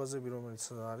არის დარბაზები რომელიც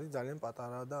არის ძალიან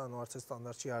პატარა და ანუ არც ეს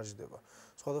სტანდარტში არ ჟდება.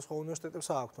 სხვადასხვა უნივერსიტეტებს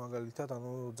აქვთ მაგალითად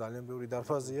ანუ ძალიან ბევრი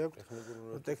დარბაზი აქვს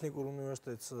ტექნიკურ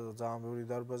უნივერსიტეტს ძალიან ბევრი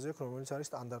დარბაზი აქვს რომელიც არის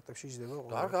სტანდარტებში ჟდება.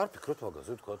 არ ფიქრობთ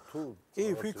მაგაზე თქვა თუ კი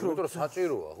ფიქრობ რომ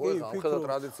საჭიროა ხო ეს ამხელა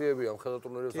ტრადიციები ამხელა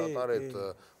ტურნირებს ატარებთ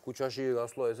ქუჩაში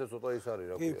გასვლა ესე ცოტა ის არის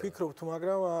რა ქვია. კი ფიქრობთ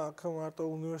მაგრამ აქ მარტო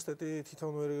უნივერსიტეტი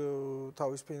თვითონ ვერ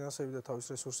თავის ფინანსებით და თავის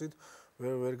რესურსით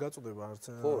ვერ გაწუდება არც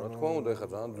ხო რა თქმა უნდა ეხლა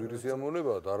ძალიან ძვირი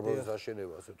სიამოვნებაა დარბაზის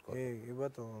აშენება ასე თქვა კი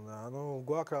ბატონო ანუ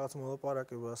გვაქვს რაღაც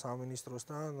მოლაპარაკება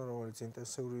სამინისტროსთან რომელიც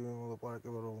ინტენსიური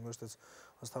მოლაპარაკება რომ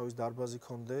უნივერსიტეტს თავის დარბაზი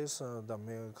ქონდეს და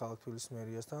მე ქალაქ თბილისის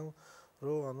მერიასთან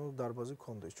რომ ანუ დარბაზი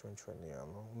ქონდეს ჩვენი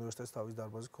ანუ უნივერსიტეტს თავის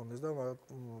დარბაზი ქონდეს და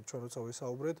ჩვენ როცა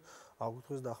ვისაუბრეთ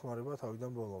აგვიქვეს დახმარება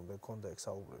თავიდან ბოლომდე ქონდა ეგ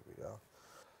საუბრები რა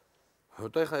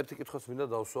და ეხლა ერთი კითხვაც მინდა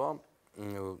დავსვა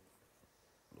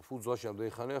ფუტსალში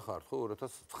ამდენი ხანია ხართ ხო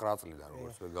 2009 წლიდან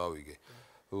როგორც მე გავიგე.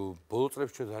 ბოლო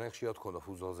წლებში ჩვენ ძალიან ხშირად გქონდა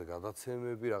ფუტსალზე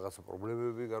გადაცემები, რაღაცა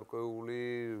პრობლემები გარკვეული,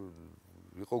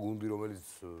 იყო გუნდი რომელიც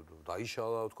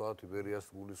დაიშალა, თქვა იბერიას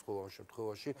გულისხმობ ამ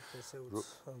შემთხვევაში.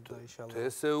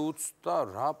 თესეუც და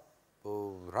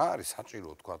რა არის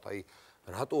საჭირო თქვა, აი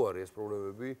რატო არის ეს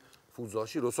პრობლემები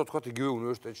ფუტსალში, როცა თქვა იგივე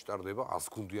უნივერსიტეტში ტარდება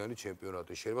 100 გუნდიანი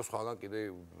ჩემპიონატი. შეიძლება სხვაგან კიდე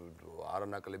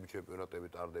არანაკლები ჩემპიონატები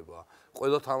ტარდება.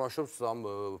 ყველა თამაშობს ამ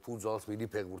ფუტსალს მიდი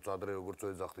ფეხბურთს ადრე როგორც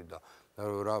ეძახდით და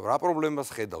რა პრობლემას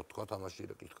ხედავთ თქვა თამაში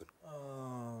ირაკლი თქვენ?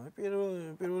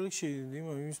 პირველ რიგში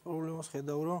იმის პრობლემას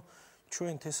ხედავ რომ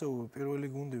ჩვენ თესეული პირველი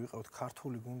გუნდი ვიყავთ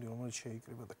ქართული გუნდი რომელიც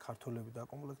შეიკრიბა და ქართველები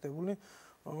დაკომპლექტებული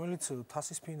რომელიც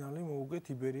თასის ფინალი მოუგეთ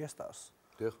იბერიას სტარს.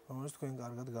 რომელიც თქვენ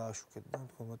კარგად გააშუქეთ და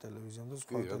თქვენმა ტელევიზიამ და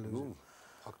სხვა ტელევიზიამ.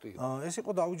 ეს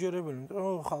იყო დაუჯერებელი, იმიტომ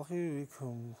რომ ხალხი იქ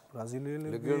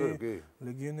ბრაზილიელები,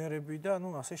 ლეგიონერები და ანუ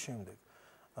ასე შემდეგ.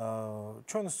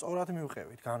 ჩვენ სწორად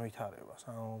მივყევით განვითარებას,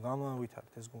 ანუ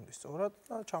განვითარეთ ეს გუნდი სწორად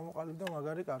და ჩამოყალიბდა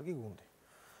მაგარი კარგი გუნდი.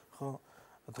 ხო,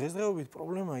 დღესდღეობით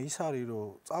პრობლემა ის არის,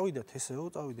 რომ წავიდა თესეო,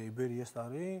 წავიდა იბერიას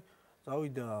სტარი,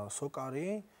 წავიდა სოკარი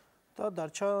და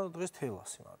დარჩა დღეს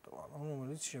თელასი მარტო, ანუ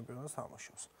რომელიც ჩემპიონატს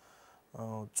თამაშობს.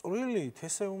 წვრილი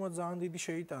თესეუმა ძალიან დიდი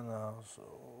შეიტანა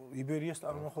იბერიას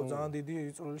წარმონახო ძალიან დიდი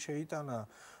წვლილი შეიტანა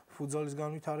ფუტსალის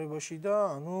განვითარებაში და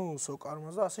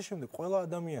სოკარმას და ასე შემდეგ. ყველა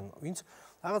ადამიანმა, ვინც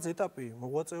რაღაც ეტაპი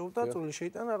მოღვაწეობდა, წვლილი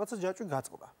შეიტანა, რაღაცა ჯაჭვი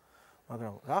გაწყდა.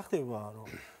 მაგრამ რა ხდება, რომ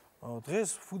დღეს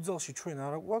ფუტსალში ჩვენ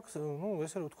არ გვაქვს,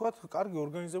 ესე რომ ვთქვათ, კარგი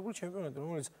ორგანიზებული ჩემპიონატი,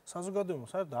 რომელიც საზოგადოებამ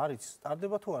საერთოდ არ იცის,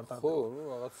 ტარდება თუ არ ტარდება. ხო,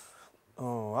 რაღაც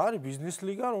არის ბიზნეს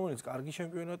ლიგა, რომელიც კარგი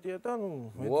ჩემპიონატია და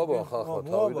მოაბა ხახვა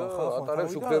თავი და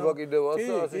ატარებს უხდება კიდევაც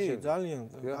და ასე შემდეგ. ძალიან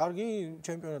კარგი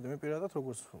ჩემპიონატი, მე პირადად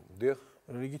როგორც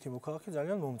რიგითი მოქალაქე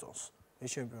ძალიან მომწონს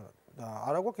ეს ჩემპიონატი. და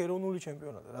არა გვაქვს ეროვნული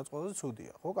ჩემპიონატი, რაც ყველაზე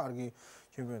ცუდია, ხო, კარგი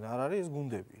ჩემპიონატი არ არის ეს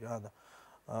გუნდები რა და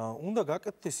უნდა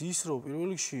გაკეთდეს ის, რომ პირველ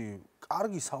რიგში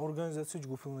კარგი საორგანიზაციო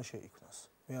ჯგუფი უნდა შეიქმნას.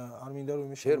 მე არ მინდა რომ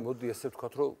შენ მოდი ესე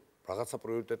ვთქვათ, რომ რაღაცა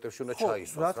პრიორიტეტებში უნდა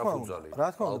ჩაისვას რა ფუტსალი. რა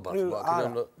თქმა უნდა,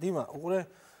 დიმა, უყურე,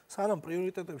 სანამ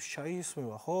პრიორიტეტებში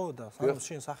ჩაისვება, ხო, და სანამ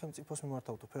შენ სახელმწიფოს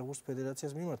მიმართავ თუ ფეხბურთის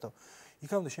ფედერაციას მიმართავ,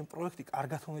 იქამდე შენ პროექტი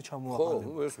კარგად უნდა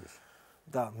ჩამოაყალიბო. ხო, ესმის.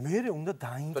 და მე უნდა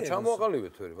დაინტერესო. და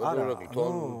ჩამოაყალიბეთ ვერი, ირაკლი,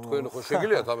 თქვენ ხო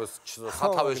შეგიძლიათ ამას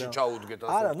სათავეში ჩაუდგეთ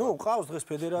ასე. არა, ყავს დღეს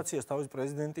ფედერაციას თავის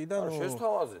პრეზიდენტი და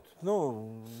შესთავაზეთ.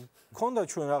 ქონდა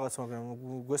ჩვენ რაღაც, მაგრამ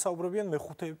გვესაუბრებიან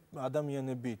მეხუთე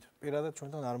ადამიანებით. პირადად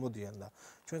ჩვენთან არ მოდიან და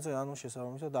ჩვენც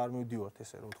შესაბამისად არ მივდივართ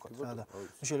ესე რომ ვთქვათ რა და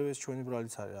შეიძლება ეს ჩვენი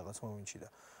ბრალიც არის რაღაც მომენტში და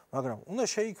მაგრამ უნდა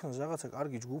შეიქმნას რაღაცა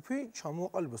კარგი ჯგუფი,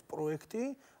 ჩამოაყალიბოს პროექტი,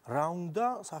 რა უნდა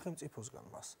სახელმწიფოსგან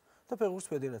მას და ფეხბურთის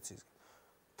ფედერაციისგან.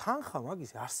 თანხა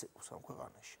მაგის არსებობს ამ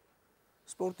ქვეყანაში.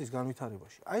 სპორტის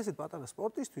განვითარებაში. აი ესეთ პატარა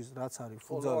სპორტისთვის, რაც არის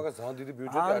ფუტსალი. მაგას ძალიან დიდი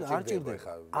ბიუჯეტი არ ჭირდება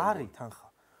ხა. არის თანხა.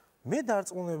 მე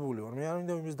დარწმუნებული ვარ, მე არ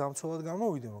მინდა იმის დამცველად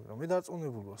გამოვიდე, მაგრამ მე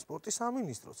დარწმუნებული ვარ სპორტის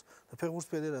სამინისტროს და ფეხბურთის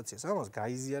ფედერაციას ამას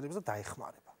გაიზიარებს და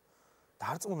დაეხმარება.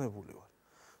 დარწმუნებული ვარ.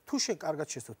 თუ შენ კარგად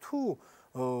შეცდო, თუ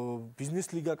ბიზნეს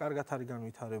ლიგა კარგად არის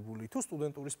განვითარებული, თუ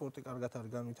სტუდენტური სპორტი კარგად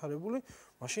არის განვითარებული,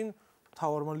 მაშინ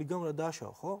თავარმა ლიგამ რა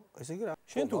დააშავა, ხო? ესე იგი რა.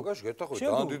 შენ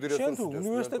თუ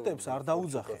უნივერსიტეტებს არ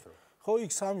დაუძახე. ხო,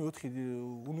 იქ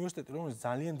 3-4 უნივერსიტეტი, რომელიც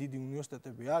ძალიან დიდი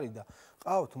უნივერსიტეტები არის და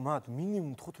ყავთ მათ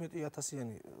მინიმუმ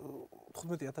 15000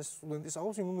 სტუდენტი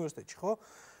სწავლობს იმ უნივერსიტეტში, ხო?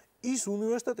 ის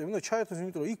უნივერსიტეტები უნდა ჩაერთოს,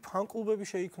 იმიტომ რომ იქ ფან-კლუბები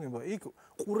შეიქმნება, იქ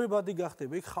ყურებადი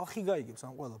გახდება, იქ ხალხი გაიგებს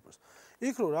ამ ყველაფერს.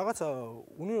 იქ რო რაღაცა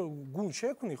გუნდ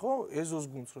შექმნი, ხო? ეზოს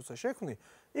გუნდს როცა შექმნი,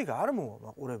 იქ არ მოვა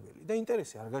მაყურებელი და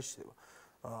ინტერესი არ გაჩნდება.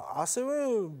 ასევე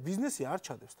ბიზნესი არ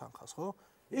ჩადებს თანხას, ხო?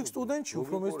 იქ სტუდენტში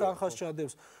უფრო მეტ თანხას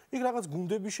ჩადებს. იქ რაღაც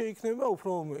გუნდები შეიქმნება,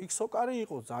 უფრო იქ სოკარი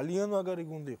იყო, ძალიან მაგარი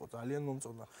გუნდი იყო, ძალიან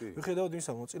მომწონდა. მიხედავთ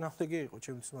იმისა, მოწინააღმდეგე იყო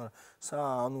ჩემთვის,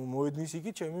 მაგრამ მოედნის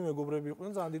იქით ჩემი მეგობრები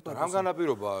იყვნენ ძალიან დიდ პროფესიით. რამ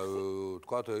განაპირობა,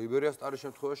 თქვათ, იბერიას ტარის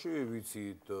შემთხვევაში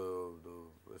ვიცით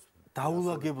ეს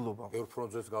დაულაგებლობა. ბევრ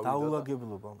ფრონტზეც გავიდა.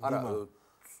 დაულაგებლობა. არა,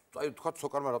 აი თქვათ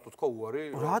სოკარმა რატო თქვა უარი?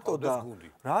 რატო და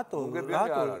რატო?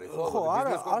 ხო,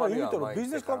 არა, იმიტომ რომ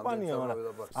ბიზნეს კომპანია, მაგრამ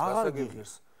აღარ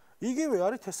გიღირს. იგივე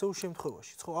არის თესეულ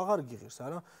შემთხვევაში, ხო, აღარ გიღირს,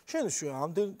 არა? შენ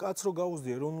ამდენ კაცს რო გაუზდი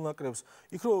ეროვნულ ნაკრებს,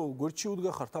 იქ რო გვერდში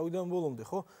უდგახარ თავიდან ბოლომდე,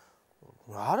 ხო?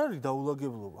 არ არის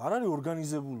დაულაგებლობა, არ არის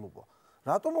ორგანიზებულობა.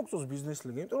 რატო მოგწონს ბიზნეს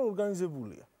ლიგა? იმიტომ რომ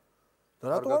ორგანიზებულია. და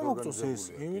რატო არ მოგწონს ეს?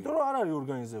 იმიტომ რომ არ არის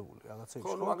ორგანიზებული რაღაცეებში.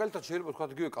 ხო, მაგალითად შეიძლება თქვა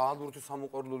იგივე კალათბურთის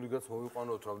სამოყვარულო ლიგაც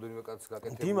მოვიყვანოთ, რამდენიმე კაცს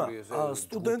გაკეთებული დიმა,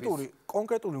 სტუდენტური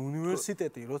კონკრეტული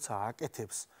უნივერსიტეტი როცა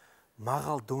აკეთებს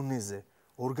მაღალ დონეზე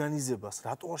ორგანიზებას,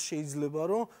 რატო არ შეიძლება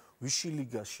რომ ვიში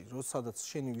ლიგაში, როდესაც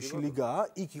შენი ვიში ლიგაა,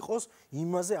 იქ იყოს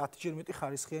იმაზე 10-ჯერ მეტი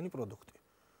ხარისხიანი პროდუქტი.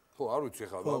 ხო, არ ვიცი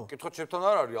ხა, კითხოთ შეფთან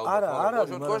არ არის ალბათ, მაგრამ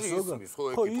შემთხვევაში ისმის, ხო,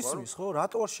 ხო, ისმის, ხო,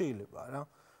 რატო არ შეიძლება რა?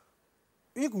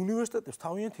 იქ უნივერსიტეტებს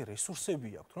თავიანთი რესურსები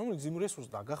აქვთ, რომელიც იმ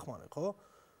რესურსს დაგახმარენ, ხო?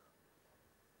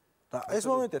 და ეს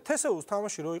მომენტია, თესეულს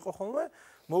თამაში რო იყო ხოლმე,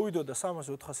 მოვიდოდა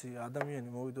 300-400 ადამიანი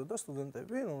მოვიდოდა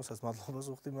სტუდენტები, რომელსაც მადლობას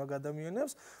ვუხდი მაგ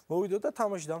ადამიანებს, მოვიდოდა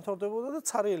თამაში დამთავრდებოდა და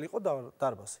ცარიელი იყო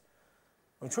დარბაზი.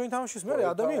 ჩვენი თამაშის მერე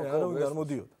ადამიანი არავინ არ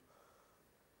მოდიოდა.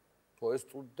 ხო, ეს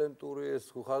სტუდენტური ეს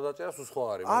ხარდაჭერა სულ სხვა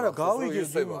არის. არა,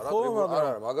 გავიგებ, ხო, მაგრამ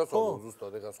არა, მაგას ვამბობ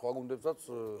ზუსტად, ეხლა სხვა გუნდებსაც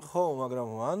ხო, მაგრამ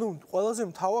ყველაზე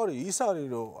მთავარი ის არის,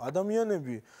 რომ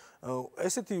ადამიანები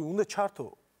ესეთი უნდა ჩართო,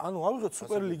 ავიღოთ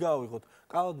სუპერლიგა ავიღოთ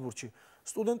კალათბურთში.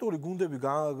 სტუდენტური გუნდები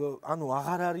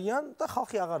აღარ არიან და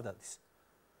ხალხი აღარ დადის.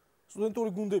 სტუდენტური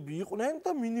გუნდები იყვნენ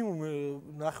და მინიმუმ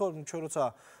ნახევარ ჩვენ როცა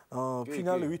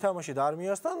ფინალი ვითამაშეთ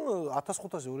არმიასთან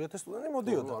 1500-2000 სტუდენტი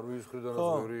მოდიოდა. არ ვიცი ხრიდანაც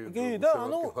ვერი. კი და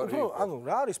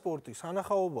რა არის სპორტი,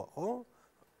 სანახაობა, ხო?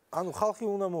 ხალხი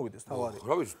უნდა მოვიდეს თავარი.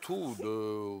 რა ვიცი, თუ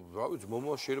რა ვიცი,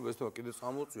 მომავალში შეიძლება ეს თემა კიდე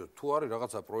წამოწიოს. თუ არის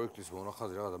რაღაცა პროექტის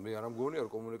მონახაზი რაღაცა, მე არ მგონია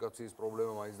რომ კომუნიკაციის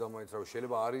პრობლემა მაინც და მაინც რა ვიცი,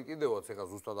 შეიძლება არის კიდევაც, ეხლა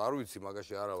ზუსტად არ ვიცი,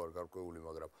 მაგაში არა ვარ გარკვეული,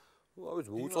 მაგრამ რა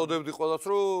ვიცი, უწოდებდი ყველას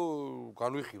რომ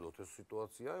განვიხილოთ ეს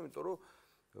სიტუაცია, იმიტომ რომ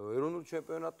ეროვნული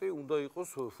ჩემპიონატი უნდა იყოს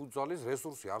ფუტსალის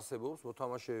რესურსი არსებობს,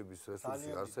 მოთამაშეების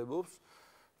რესურსი არსებობს.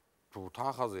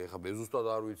 თანხაზე ეხა ზუსტად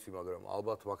არ ვიცი, მაგრამ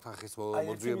ალბათ მაგ თანხის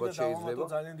მოძიება შეიძლება.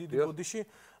 ძალიან დიდი ბოდიში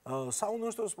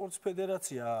საუნივერსიტეტო სპორტის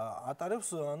ფედერაცია ატარებს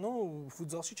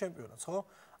ფუტსალში ჩემპიონატს, ხო?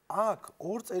 აქ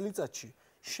 2 წელიწადში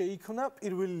შეიქმნა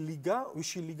პირველი ლიგა,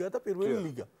 ვიში ლიგა და პირველი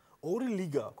ლიგა. 2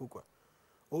 ლიგა აქვს უკვე.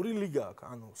 2 ლიგა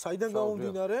აქვს. საიდან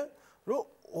გამომდინარე, რომ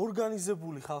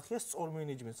ორგანიზებული ხალხია, სწორ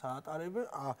მენეჯმენტს აატარებენ,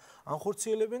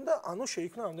 ანხორციელებენ და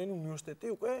შეიქმნა ამდენი უნივერსიტეტი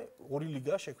უკვე 2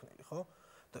 ლიგაა შექმნილი, ხო?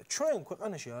 და ჩვენ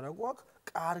ქვეყანაში არ აქვს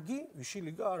კარგი ვიში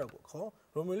ლიგა არ აქვს, ხო?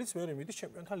 რომელიც მე მიდის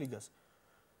ჩემპიონთა ლიგაზე.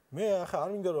 მე ახლა არ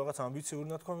მინდა რომ რაღაც ამბიციური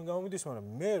ნათქვამი გამომიდეს, მაგრამ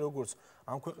მე როგორც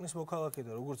ამ ქვეყნის მოქალაქე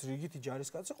და როგორც რიგითი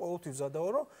ჯარისკაცი ყოველთვის ვზადავ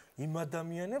რომ იმ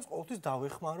ადამიანებს ყოველთვის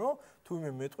დავეხმარო, თუ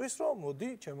იმე მეტყვის რომ მოდი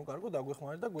ჩემო კარგო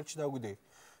დაგვეხმარე და გვერდში დაგვიდეი.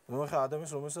 მე ხა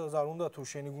ადამიანს რომელსაც არ უნდა თუ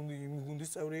შენი გუნდი იმ გუნდის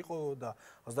წევრი იყო და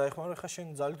ას დაეხმარო, ხა შენ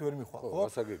ძალით ვერ მიხვალ, ხო?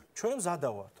 ჩვენ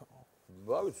ვზადავართ.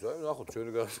 ვიცი, ნახოთ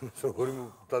ჩვენი გასაგები როგორი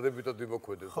დადებითად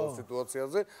იმოქმედებს ამ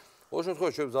სიტუაციაზე. ყოველ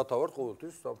შემთხვევაში ჩვენ მზად ვართ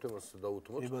ყოველთვის ამ თემას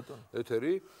დავუთმოთ.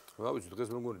 ეთერი, ვიცი, დღეს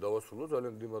მე მგონი დავასრულო,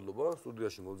 ძალიან დიდი მადლობა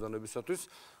სტუდიაში მობრძანებისათვის.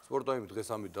 სპორტტაიმი დღეს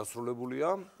ამით დასრულებულია.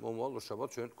 მომავალ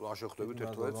შაბათს ჩვენ კვლავ შევხვდებით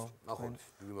ერთმანეთს. ნახოთ,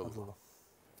 დიდი მადლობა.